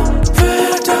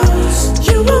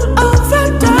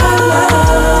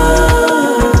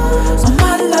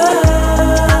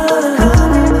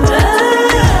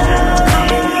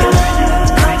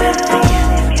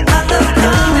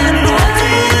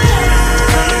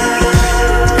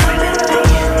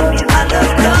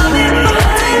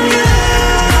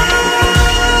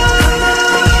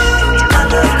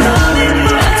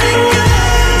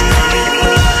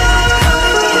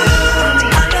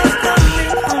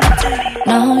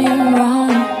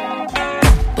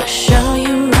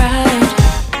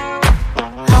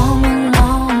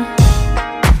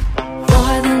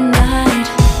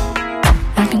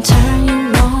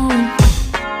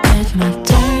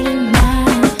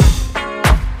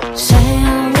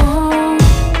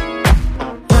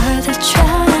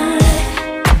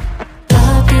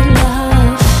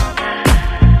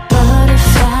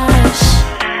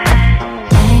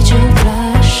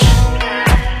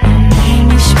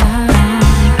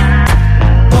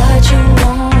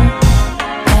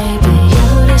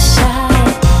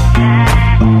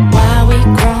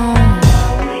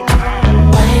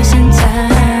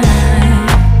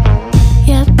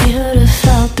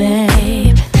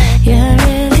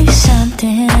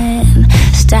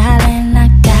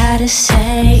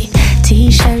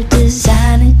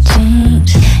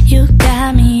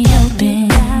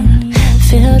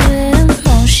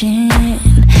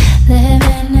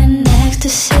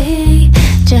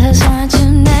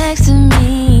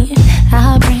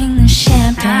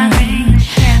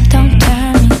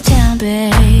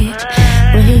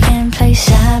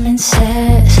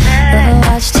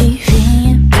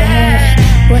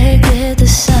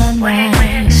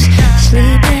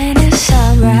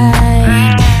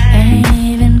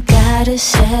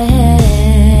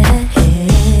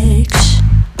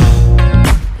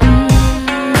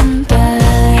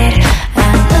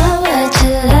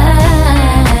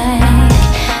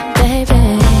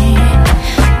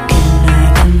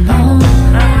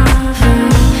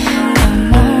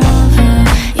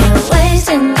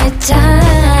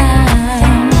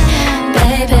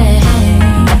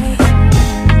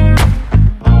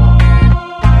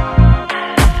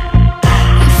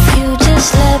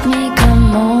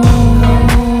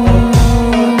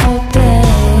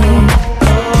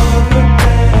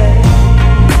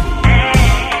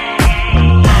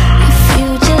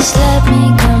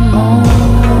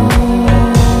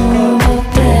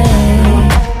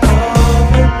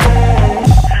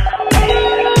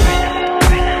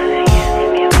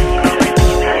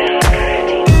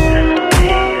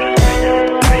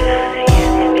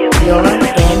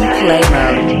play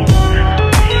mode.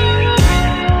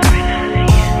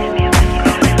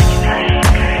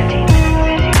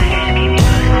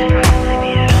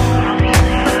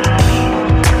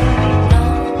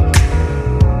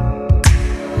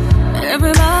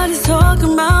 Everybody's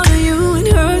talking about you and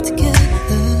her together.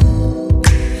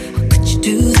 How could you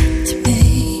do that to me?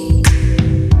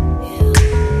 Yeah.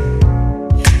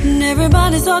 And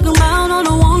everybody's talking about all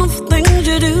the wonderful things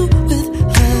you do with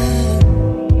her,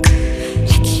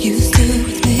 like you used to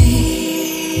with me.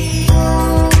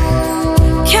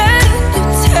 Can you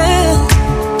tell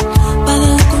by the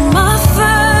look on my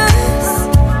face?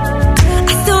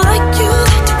 I still like you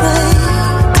that way.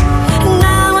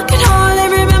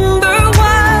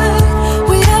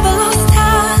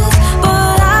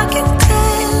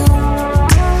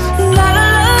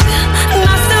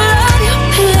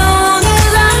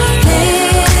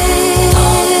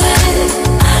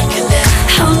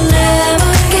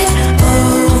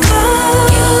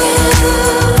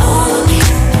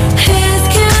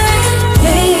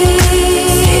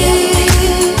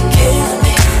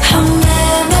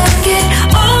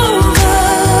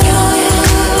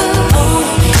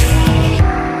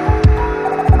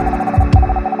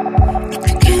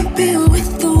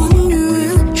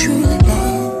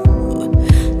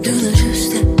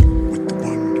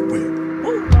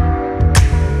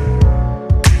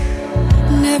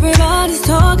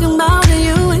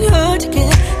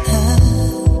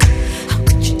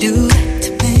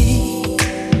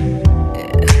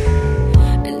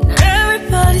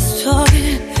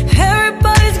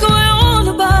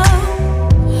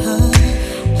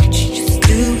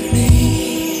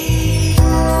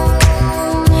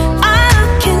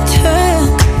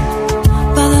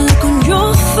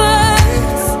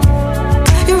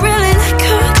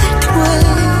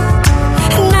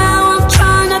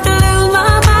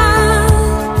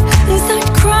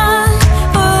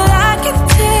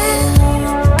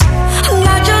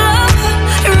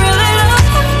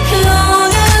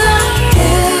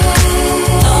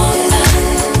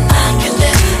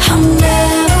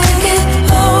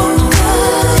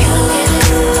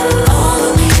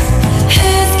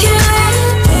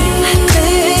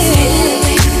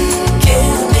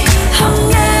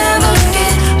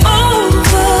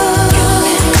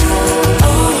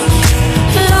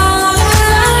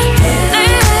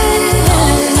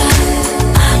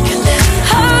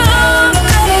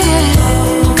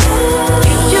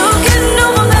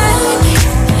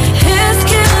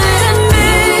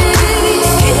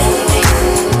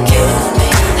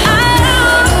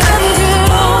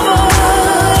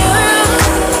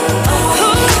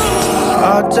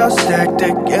 Stacked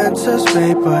against us,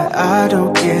 babe, but I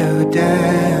don't give a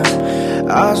damn.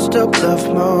 I'll still bluff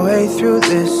my way through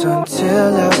this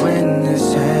until I win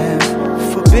this hand.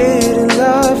 Forbidden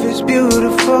love is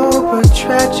beautiful, but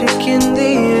tragic in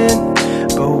the end.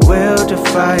 But we'll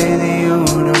defy the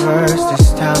universe,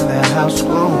 this time the house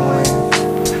will win.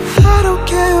 I don't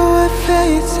care what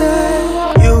fate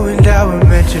said, you and I were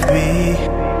meant to be.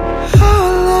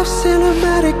 Our love's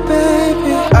cinematic,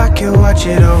 baby, I can watch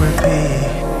it on repeat.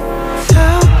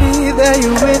 Tell me that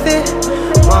you're with it,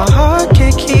 my heart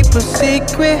can't keep a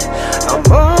secret. I'm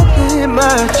open,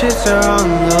 my chips are on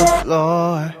the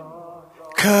floor.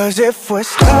 Cause if we're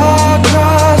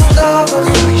star-crossed lovers,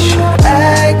 we should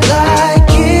act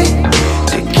like it.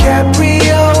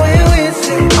 DiCaprio and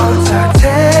Winston on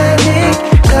Titanic.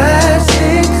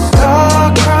 Classic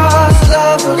star-crossed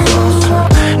lovers on some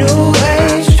new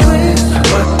age twist.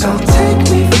 But don't take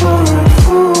me for a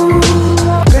fool,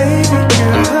 baby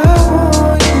girl, I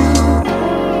want you.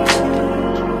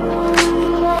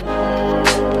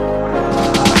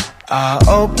 I'll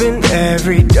open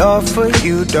every door for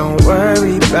you, don't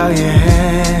worry about your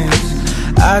hands.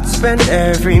 I'd spend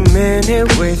every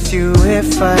minute with you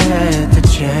if I had the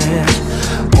chance.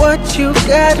 What you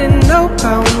gotta know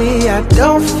about me, I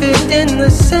don't fit in the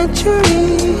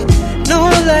century. No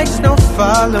likes, no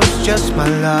follows, just my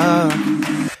love.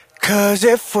 Cause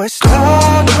if we're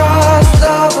star-crossed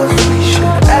lovers, we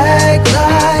should act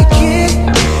like it.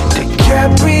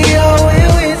 DiCaprio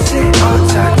and Winston on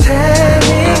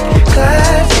Titanic.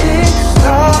 Classic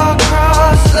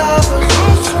star-crossed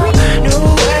lovers, new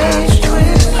age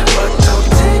twist. But don't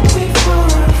take me for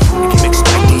a fool. Mixed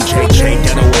by DJ Jay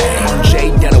Dunaway on Jay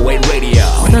Dunaway Radio.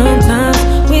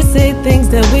 Sometimes we say things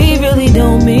that we really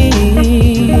don't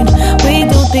mean. We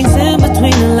do things in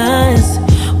between the lines.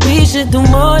 We should do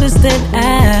more to stand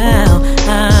out.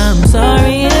 I'm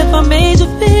sorry if I made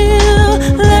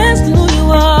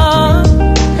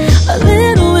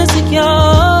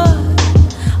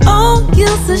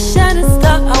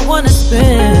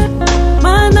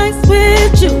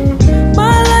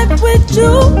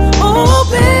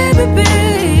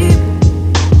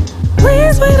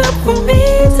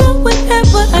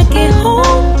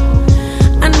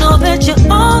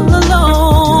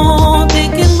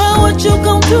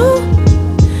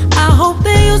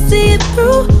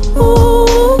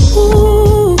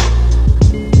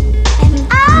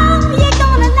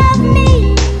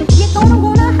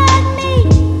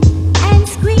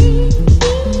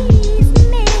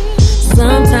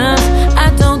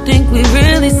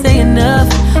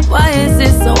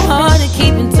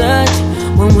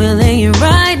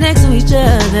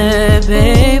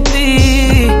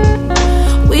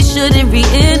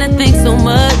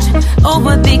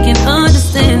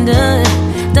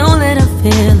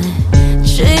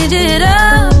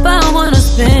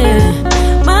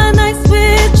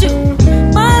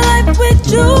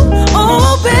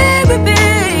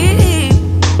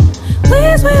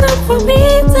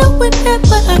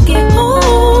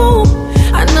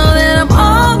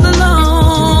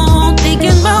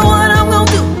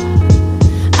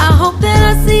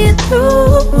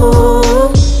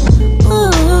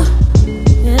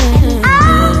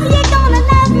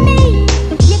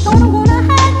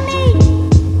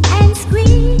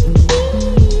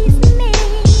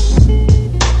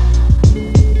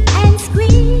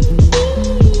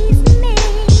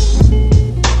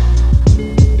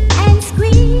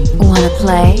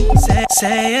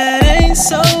say it ain't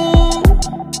so.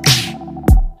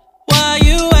 Why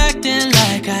you acting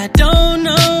like I don't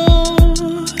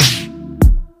know?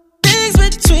 Things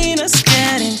between us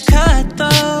getting cut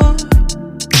though.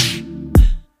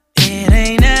 It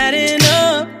ain't adding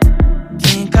up.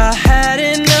 Think I had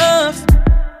enough.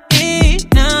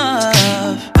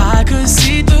 I could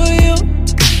see through you.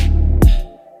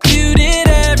 You did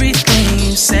everything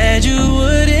you said you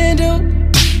wouldn't do.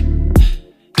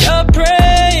 You're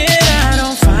praying I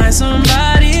don't find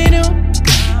somebody new.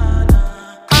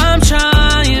 I'm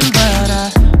trying but I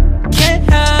can't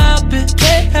help it,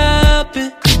 can't help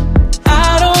it.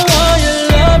 I don't want your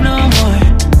love no more.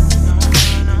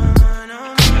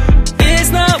 It's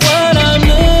not what I'm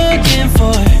looking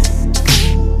for.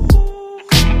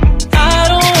 I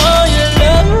don't want your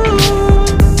love.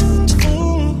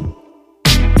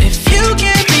 If you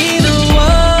can't be the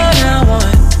one I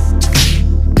want,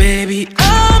 baby,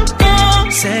 I'm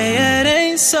gon' say it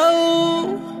ain't so.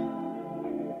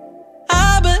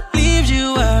 I believed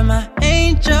you were my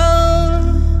angel.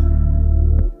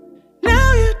 Now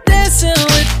you're dancing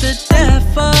with the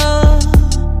devil.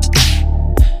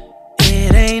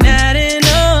 It ain't adding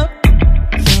up.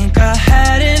 Think I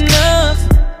had enough.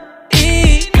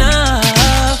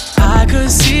 I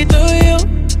could see through you.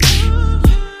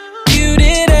 You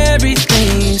did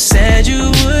everything you said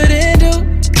you wouldn't do.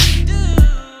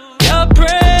 You're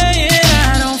praying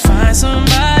I don't find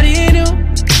somebody new.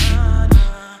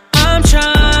 I'm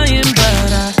trying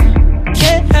but I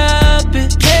can't help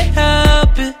it, can't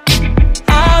help it.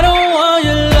 I don't want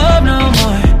your love no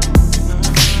more.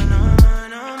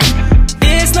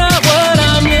 It's not what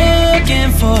I'm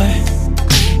looking for.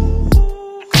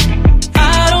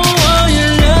 I don't want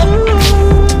your love.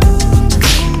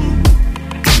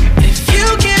 If you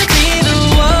can't be the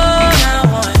one I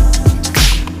want,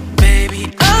 baby,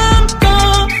 I'm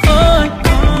gone.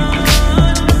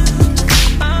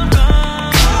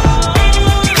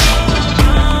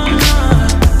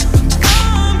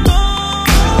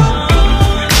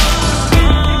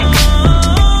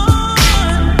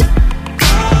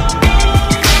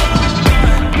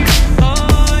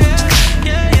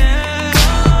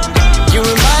 You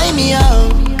remind me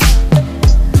of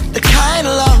the kind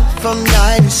of love from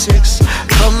 96.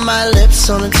 From my lips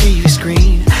on a TV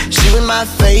screen. She was my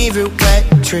favorite wet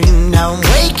dream. Now I'm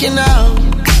waking up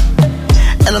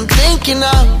and I'm thinking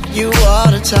of you all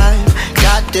the time.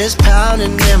 Got this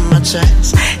pounding in my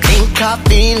chest. Ain't caught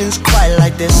feelings quite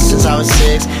like this since I was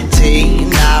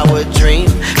 16. I would dream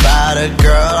about a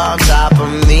girl on top of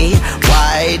me.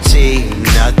 White tee,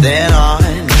 nothing on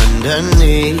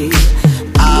underneath.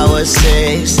 I was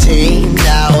 16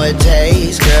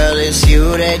 nowadays. Girl, it's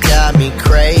you that got me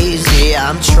crazy.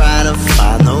 I'm trying to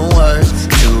find the words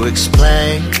to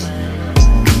explain.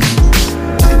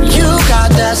 You got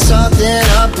that something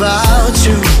about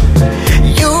you.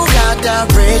 You got that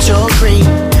Rachel Green,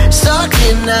 stuck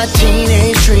in that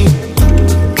teenage dream.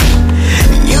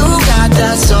 You got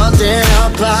that something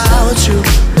about you.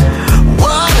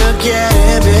 Wanna get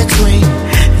in between.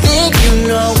 Think you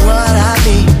know what I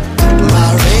mean. My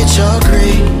Rachel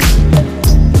Green.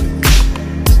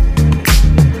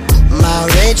 My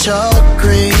Rachel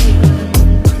Green.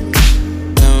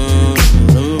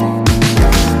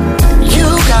 You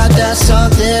got that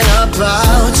something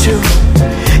about you.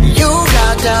 You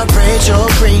got that Rachel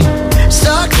Green,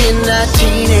 stuck in that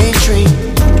teenage dream.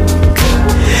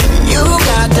 You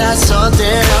got that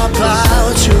something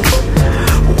about you.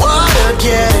 Wanna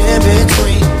get in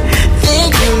between.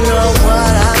 Think you know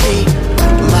what I mean.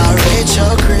 My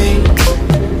Rachel Green.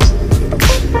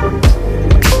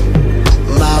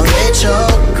 My Rachel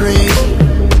Green.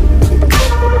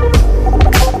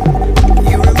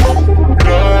 You remember?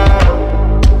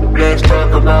 Let's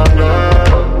talk about love.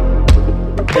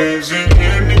 Is it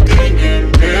anything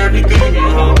and everything?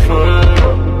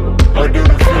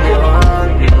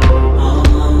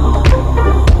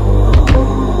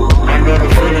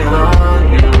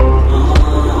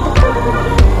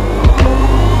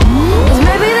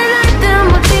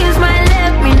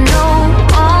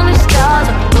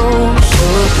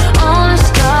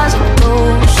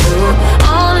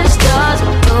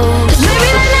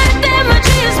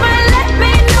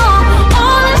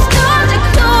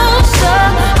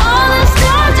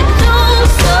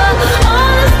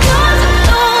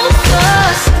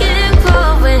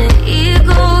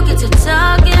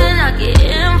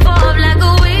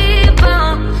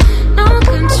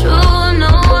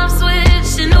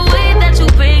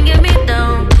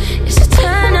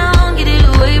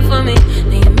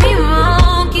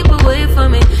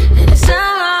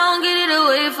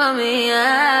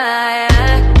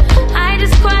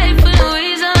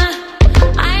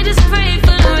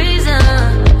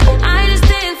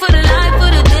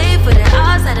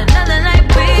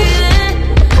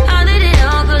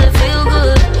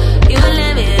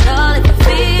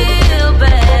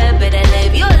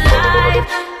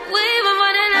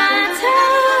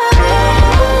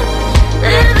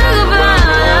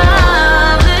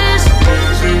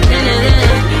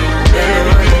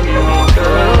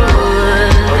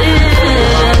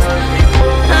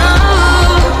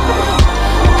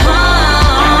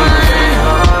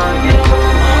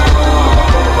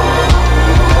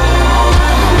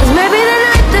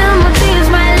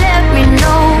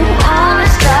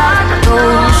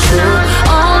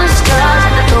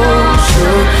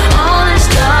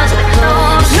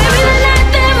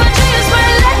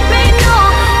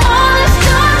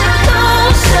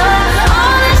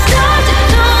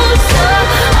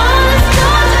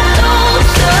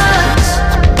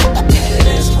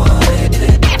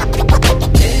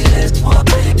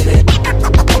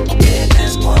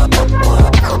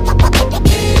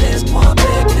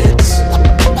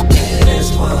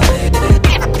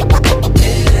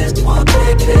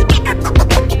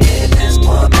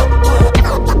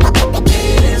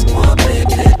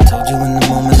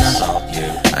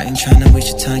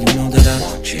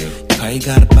 Probably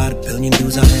got about 1 billion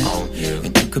dudes out here,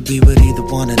 and you could be with either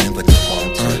one of them, but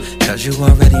cause you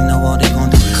already know all they gon'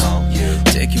 do is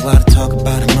take you out to talk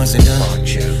about how much they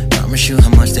done. Promise you how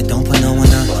much they don't put no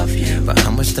one up. But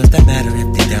how much does that matter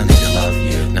if they down to love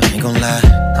you? Now I ain't gon' lie,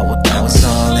 I was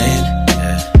all in.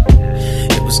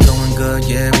 Yeah. It was going good,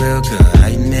 yeah, real good.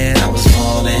 I admit I was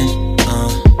falling.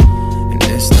 And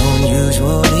this don't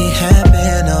usually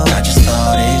happen. Oh, I just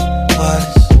thought it was.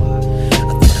 I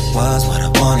thought it was what I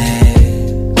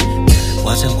wanted, till it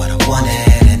wasn't what I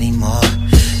wanted anymore.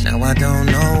 Now I don't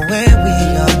know where we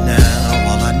are now.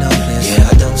 All I know is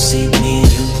I don't see me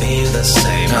and you being the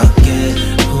same again.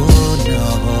 Who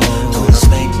knows?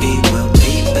 Maybe we'll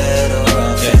be better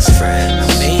off as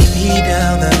friends. Maybe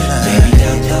down the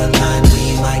line, we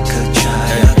might could try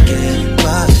again.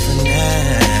 But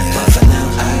for now,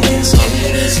 I guess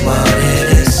it is what it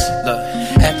is. Look,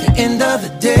 at the end of the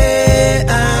day,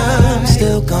 I'm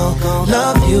still gon'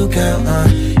 love you, girl.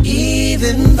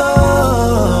 Even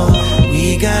though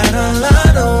we got a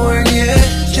lot of work, yeah,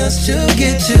 just to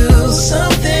get to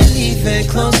something even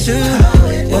close to how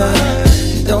it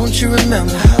was. Don't you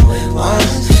remember how it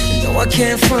was? No, I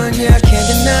can't front, yeah, I can't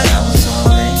deny I was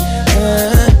all in.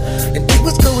 And it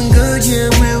was going good, yeah,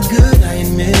 real good. I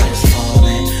admit I was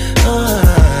falling.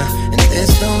 And this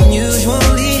don't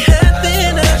usually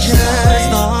happen. I just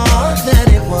thought that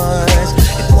it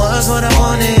was what I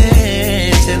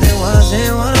wanted, till it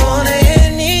wasn't what I wanted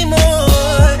anymore.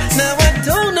 Now I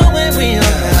don't know where we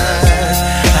are.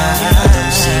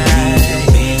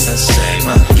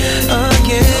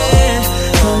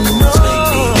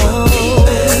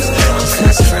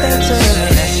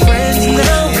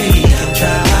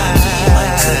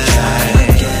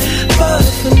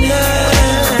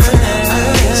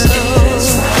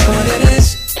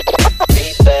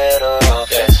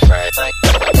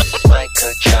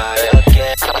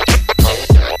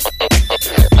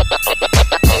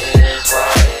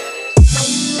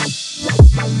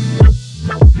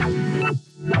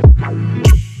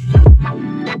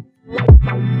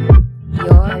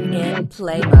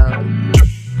 Play mode.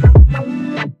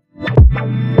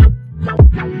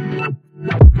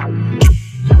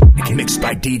 Mixed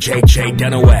by DJ Jay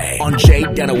Dunaway on Jay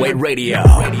Dunaway Radio.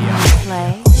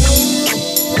 Play.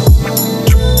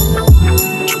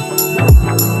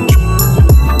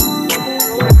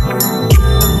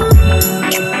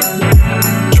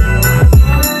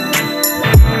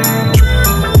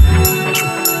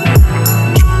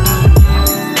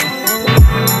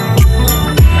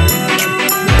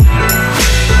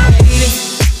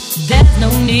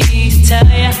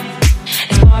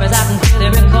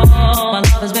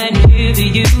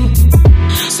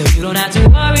 So you don't have to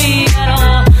worry at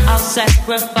all. I'll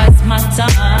sacrifice my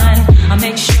time. I'll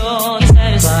make sure you're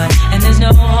satisfied. And there's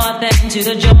no hard thing to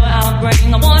the joy I'll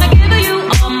bring. I wanna give you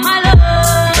all my love.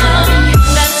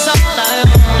 That's all I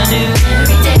wanna do.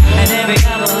 Every day and every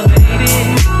hour, baby.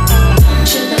 Don't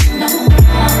you let no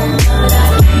one know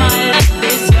that my life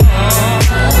is yours.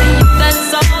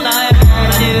 That's all I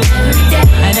wanna do. Every day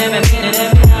and every minute,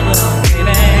 every hour,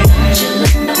 baby. Don't you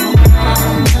let no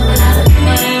one know that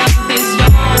my life is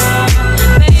yours.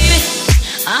 Baby,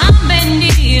 I'm in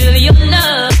need of your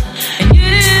love. And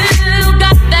you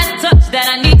got that touch that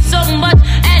I need so much.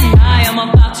 And I am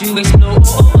about to explode.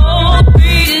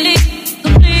 Completely,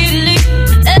 completely.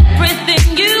 Everything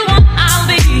you want, I'll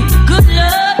be. Good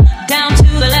love, down to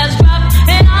the last drop.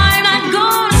 And I'm not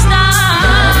gonna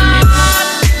stop.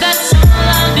 That's all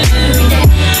I'll do.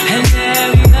 And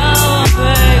every hour,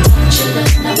 babe. Don't you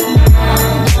let no one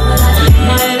know that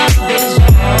my love is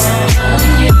yours.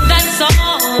 That's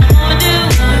all I'll do.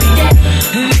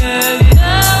 And every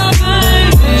hour, baby.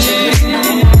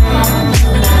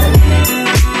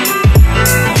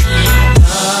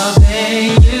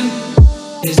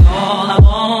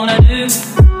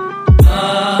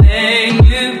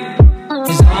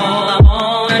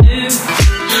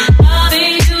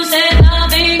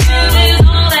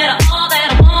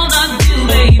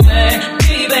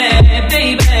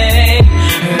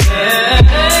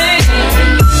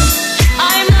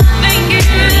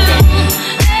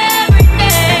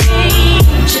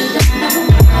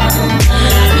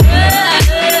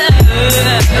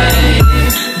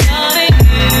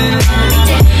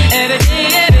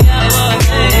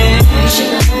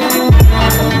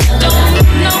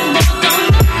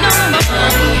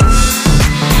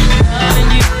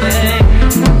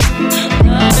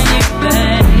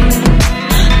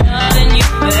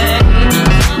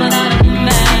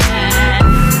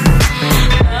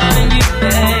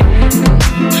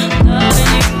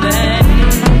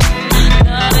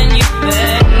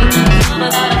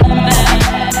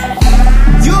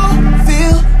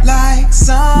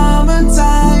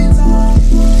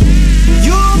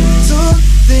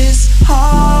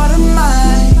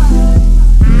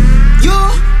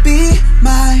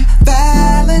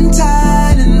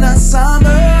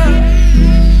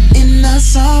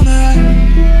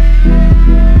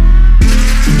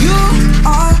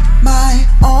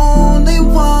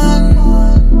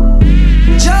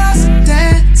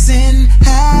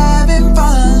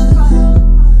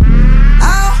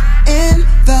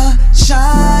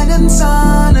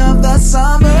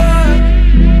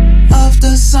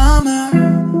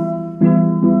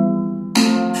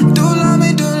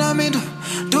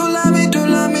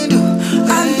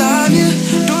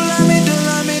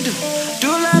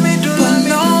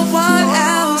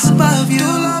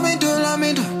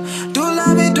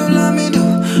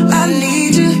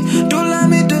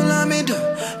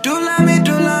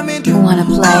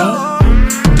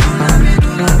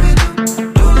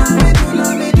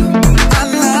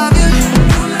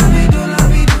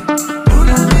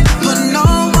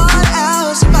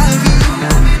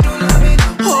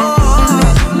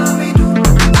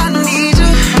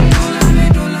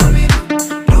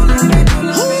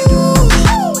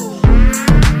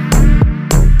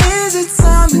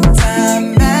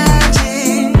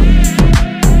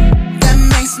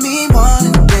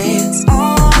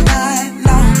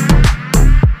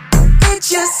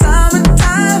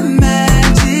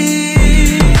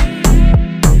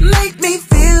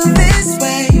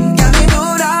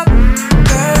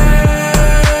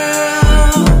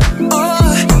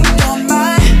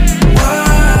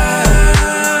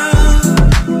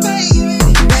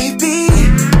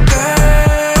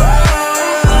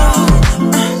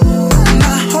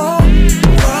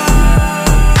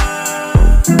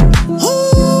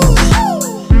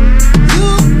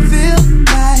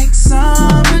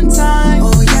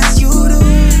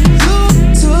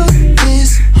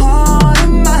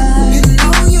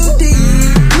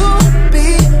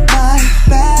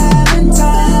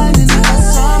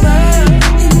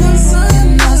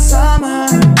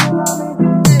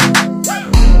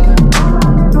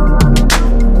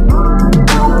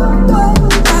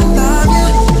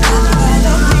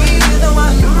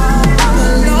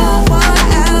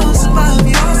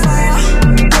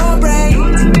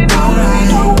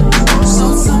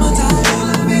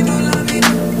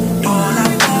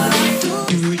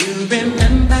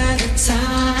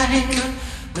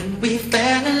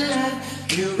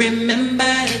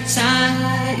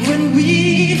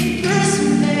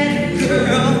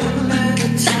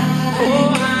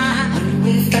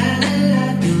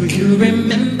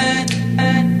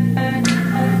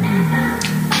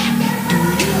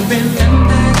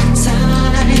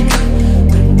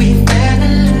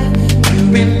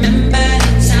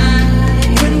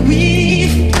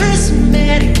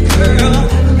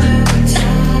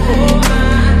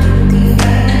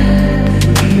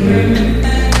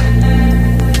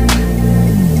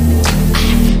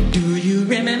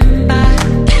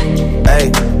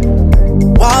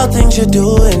 you're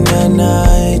doing at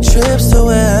night. Trips to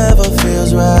wherever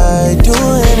feels right.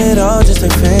 Doing it all just to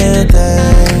feel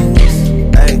things.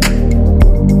 Hey.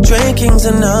 Drinking's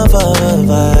another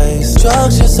vice.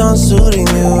 Drugs just aren't suiting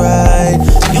you right.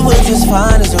 You were just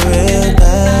fine as a real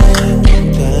thing.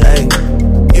 Hey.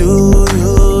 You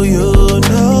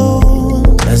know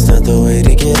that's not the way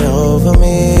to get over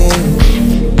me.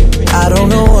 I don't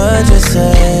know what you're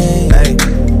saying. Hey.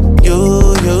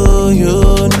 You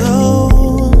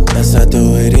know that's not the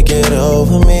way to get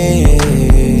over me.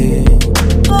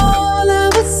 All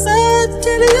of a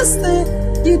sudden you say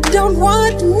you don't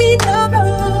want me no more.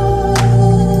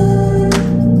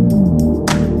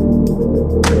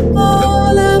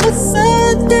 All of a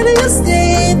sudden you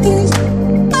say things,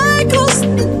 I close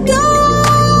the door.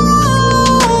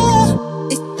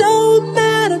 It don't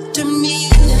matter to me.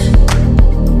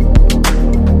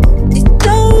 It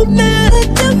don't matter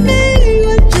to me.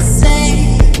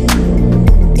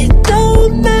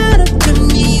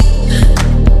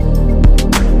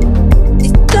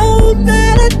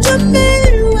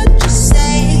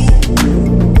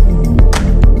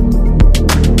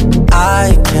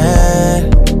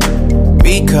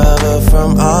 Recover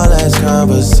from all last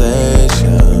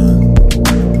conversation.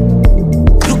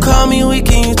 You call me weak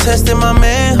and you tested my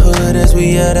manhood as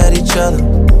we yelled at each other.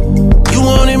 You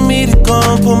wanted me to go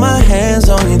and put my hands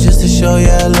on you just to show you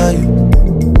I love you.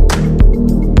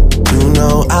 You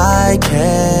know I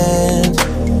can't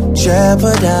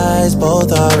jeopardize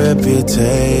both our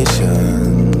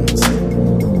reputations.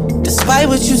 Despite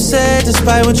what you said,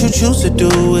 despite what you choose to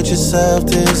do with yourself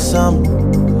this summer.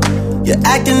 You're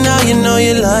acting now, you know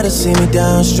you love to see me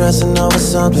down, stressing over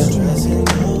something.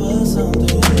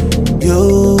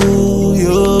 You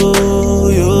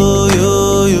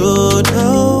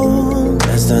know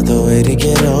that's not the way to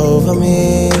get over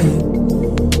me.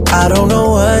 I don't know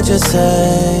what you're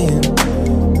saying.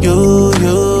 You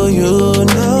know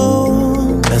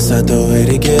that's not the way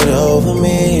to get over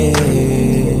me.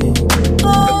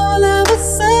 All of a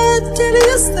sudden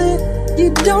you say you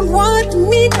don't want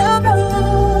me no more.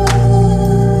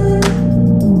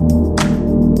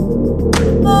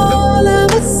 All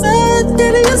of a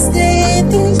sudden you say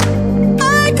things,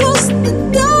 I close the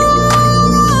door.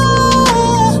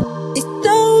 It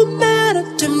don't matter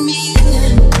to me.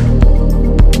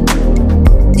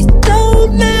 It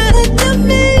don't matter to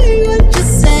me what you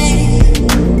say.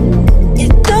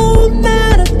 It don't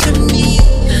matter to me.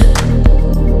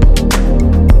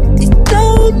 It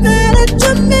don't matter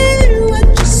to me what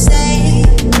you say.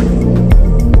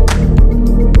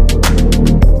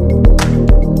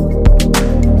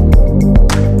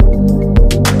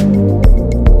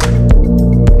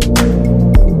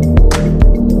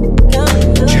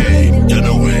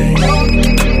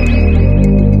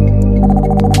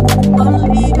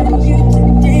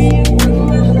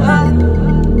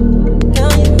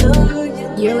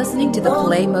 You're listening to the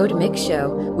Play Mode Mix Show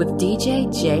with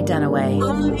DJ Jay Dunaway.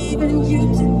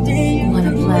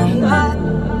 Wanna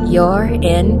play? You're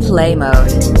in Play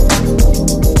Mode.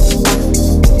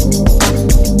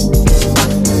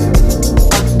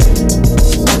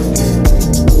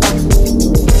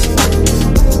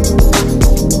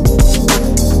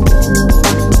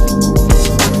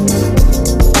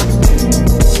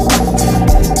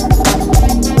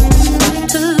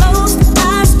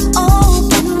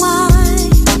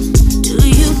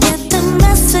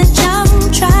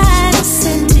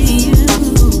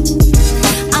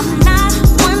 I'm not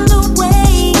one to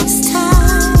waste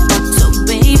time.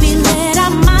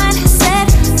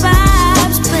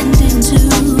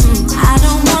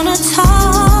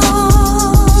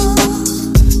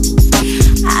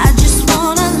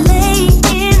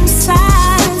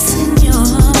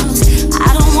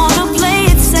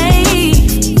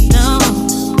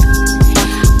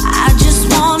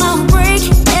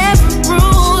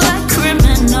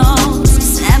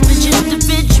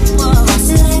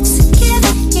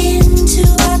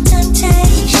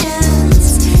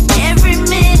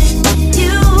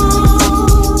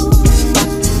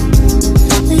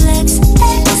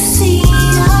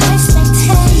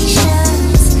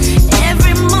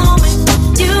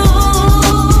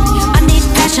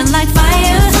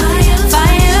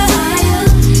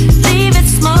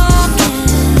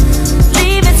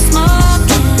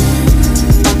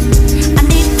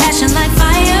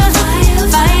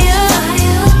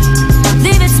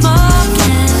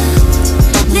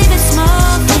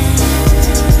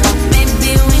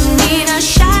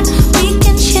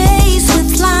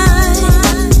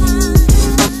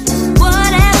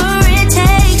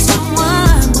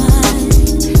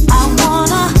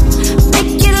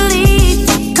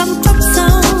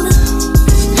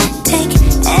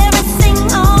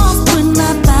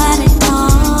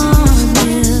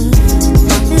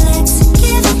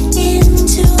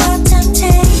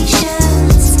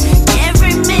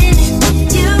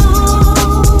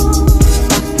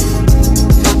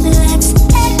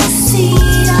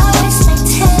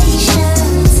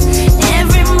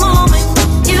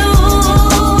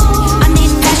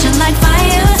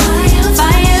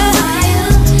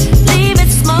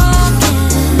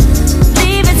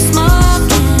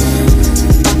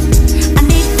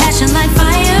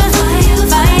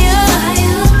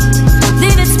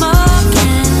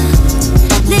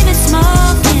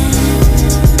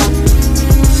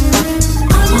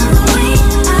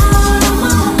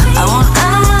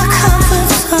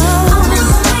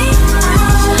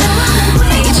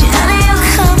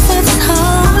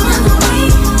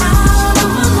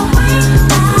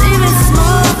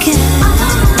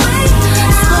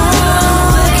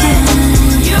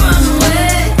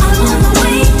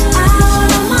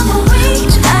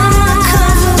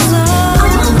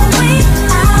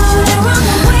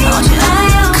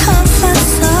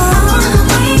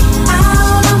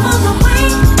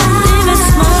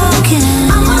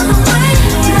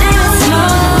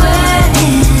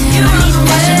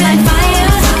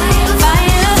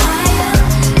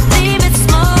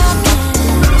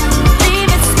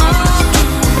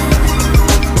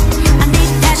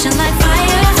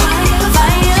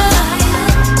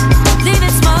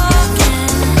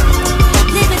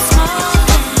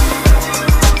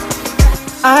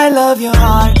 love your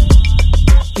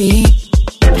heartbeat,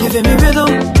 giving me rhythm,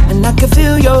 and I can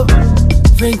feel your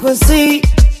frequency.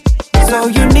 So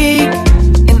unique,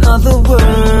 in other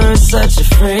words, such a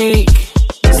freak.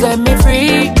 Set me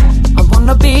free. I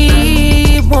wanna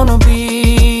be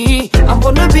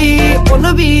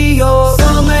your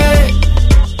soulmate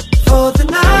for the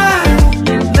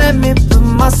night. Let me put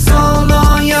my soul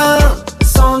on you.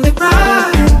 It's only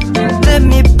right. Let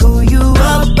me pull you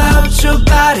up out your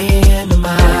body and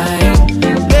mind.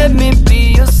 Let me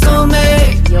be your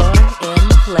soulmate. You're in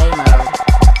play mode.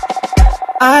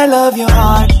 I love your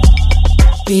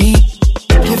heartbeat,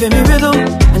 giving me rhythm,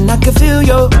 and I can feel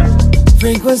your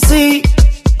frequency.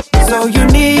 So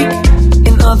unique,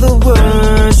 in other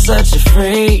words, such a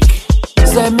freak.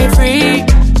 Set me free.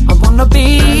 I wanna be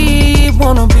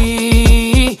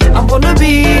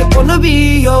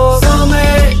your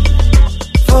soulmate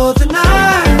for the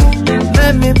night.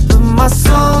 Let me put my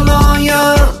soul on you.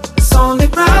 It's only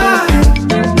right.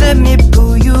 Let me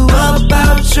pull you up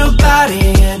out your body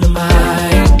and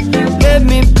mind. Let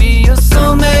me be your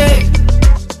soulmate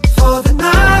for the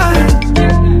night.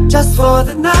 Just for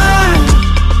the night.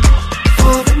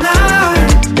 For the night.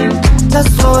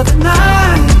 Just for the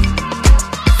night.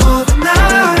 For the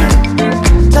night.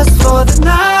 Just for the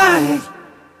night.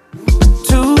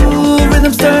 Two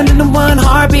rhythms turned into one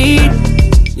heartbeat.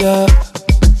 Yeah.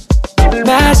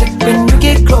 Magic when you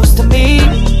get close to me,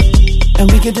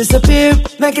 and we can disappear,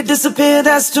 make it disappear.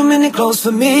 That's too many clothes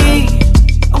for me.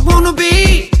 I wanna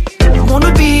be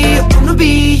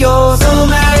your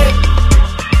soulmate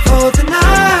for the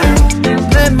night.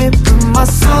 Let me put my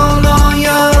soul on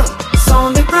you. It's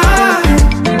only right.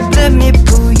 Let me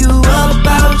pull you up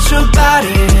out your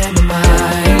body and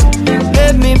mind.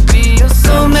 Let me be your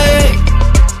soulmate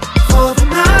for the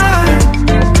night.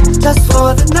 Just for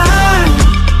the night.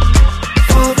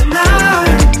 For the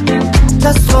night.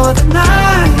 Just for the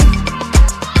night.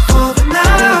 For the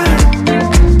night.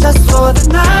 Just for the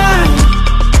night.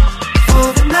 For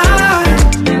the night.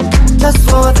 Just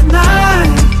for the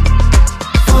night.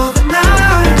 For the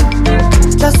night.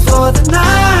 Just for the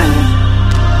night.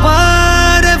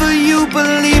 Whatever you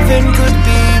believe in could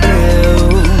be real,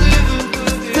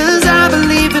 'cause I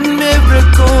believe in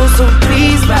miracles. So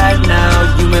please right now,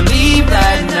 you and me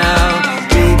right now,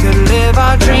 we could live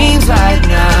our dreams right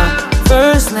now.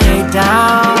 First lay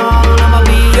down, I'ma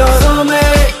be your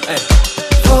soulmate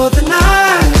for the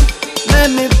night. Let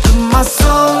me put my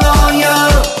soul on you.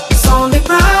 It's only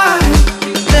right.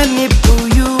 Let me pull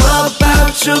you up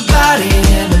out your body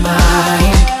and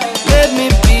mind. Let me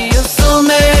be your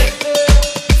soulmate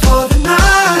for the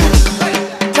night.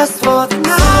 Just for the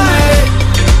night.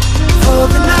 For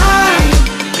the night.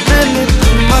 Let me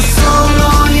put my soul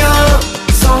on you.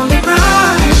 It's only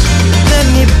right. Let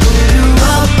me pull you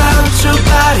up out your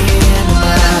body and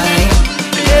mind.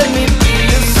 Let me be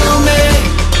your soulmate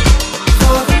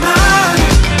for the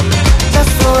night.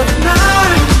 Just for the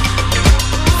night.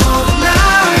 For the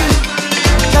night.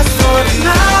 Just for the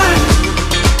night.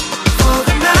 For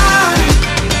the night.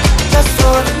 Just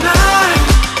for the night.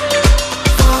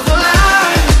 For the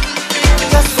night.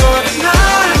 Just for the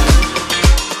night.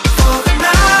 For the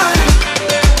night.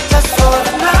 Just for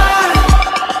the night.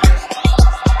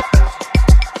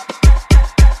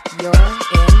 You're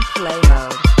in play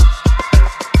mode.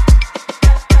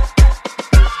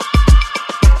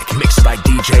 Mixed by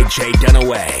DJ Jay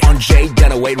Dunaway on Jay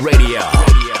Dunaway Radio.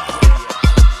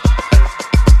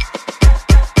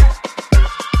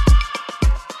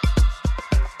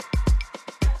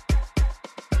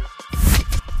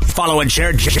 Follow and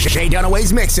share Jay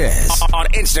Dunaway's mixes on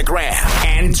Instagram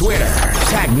and Twitter.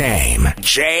 Tag name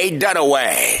Jay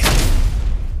Dunaway.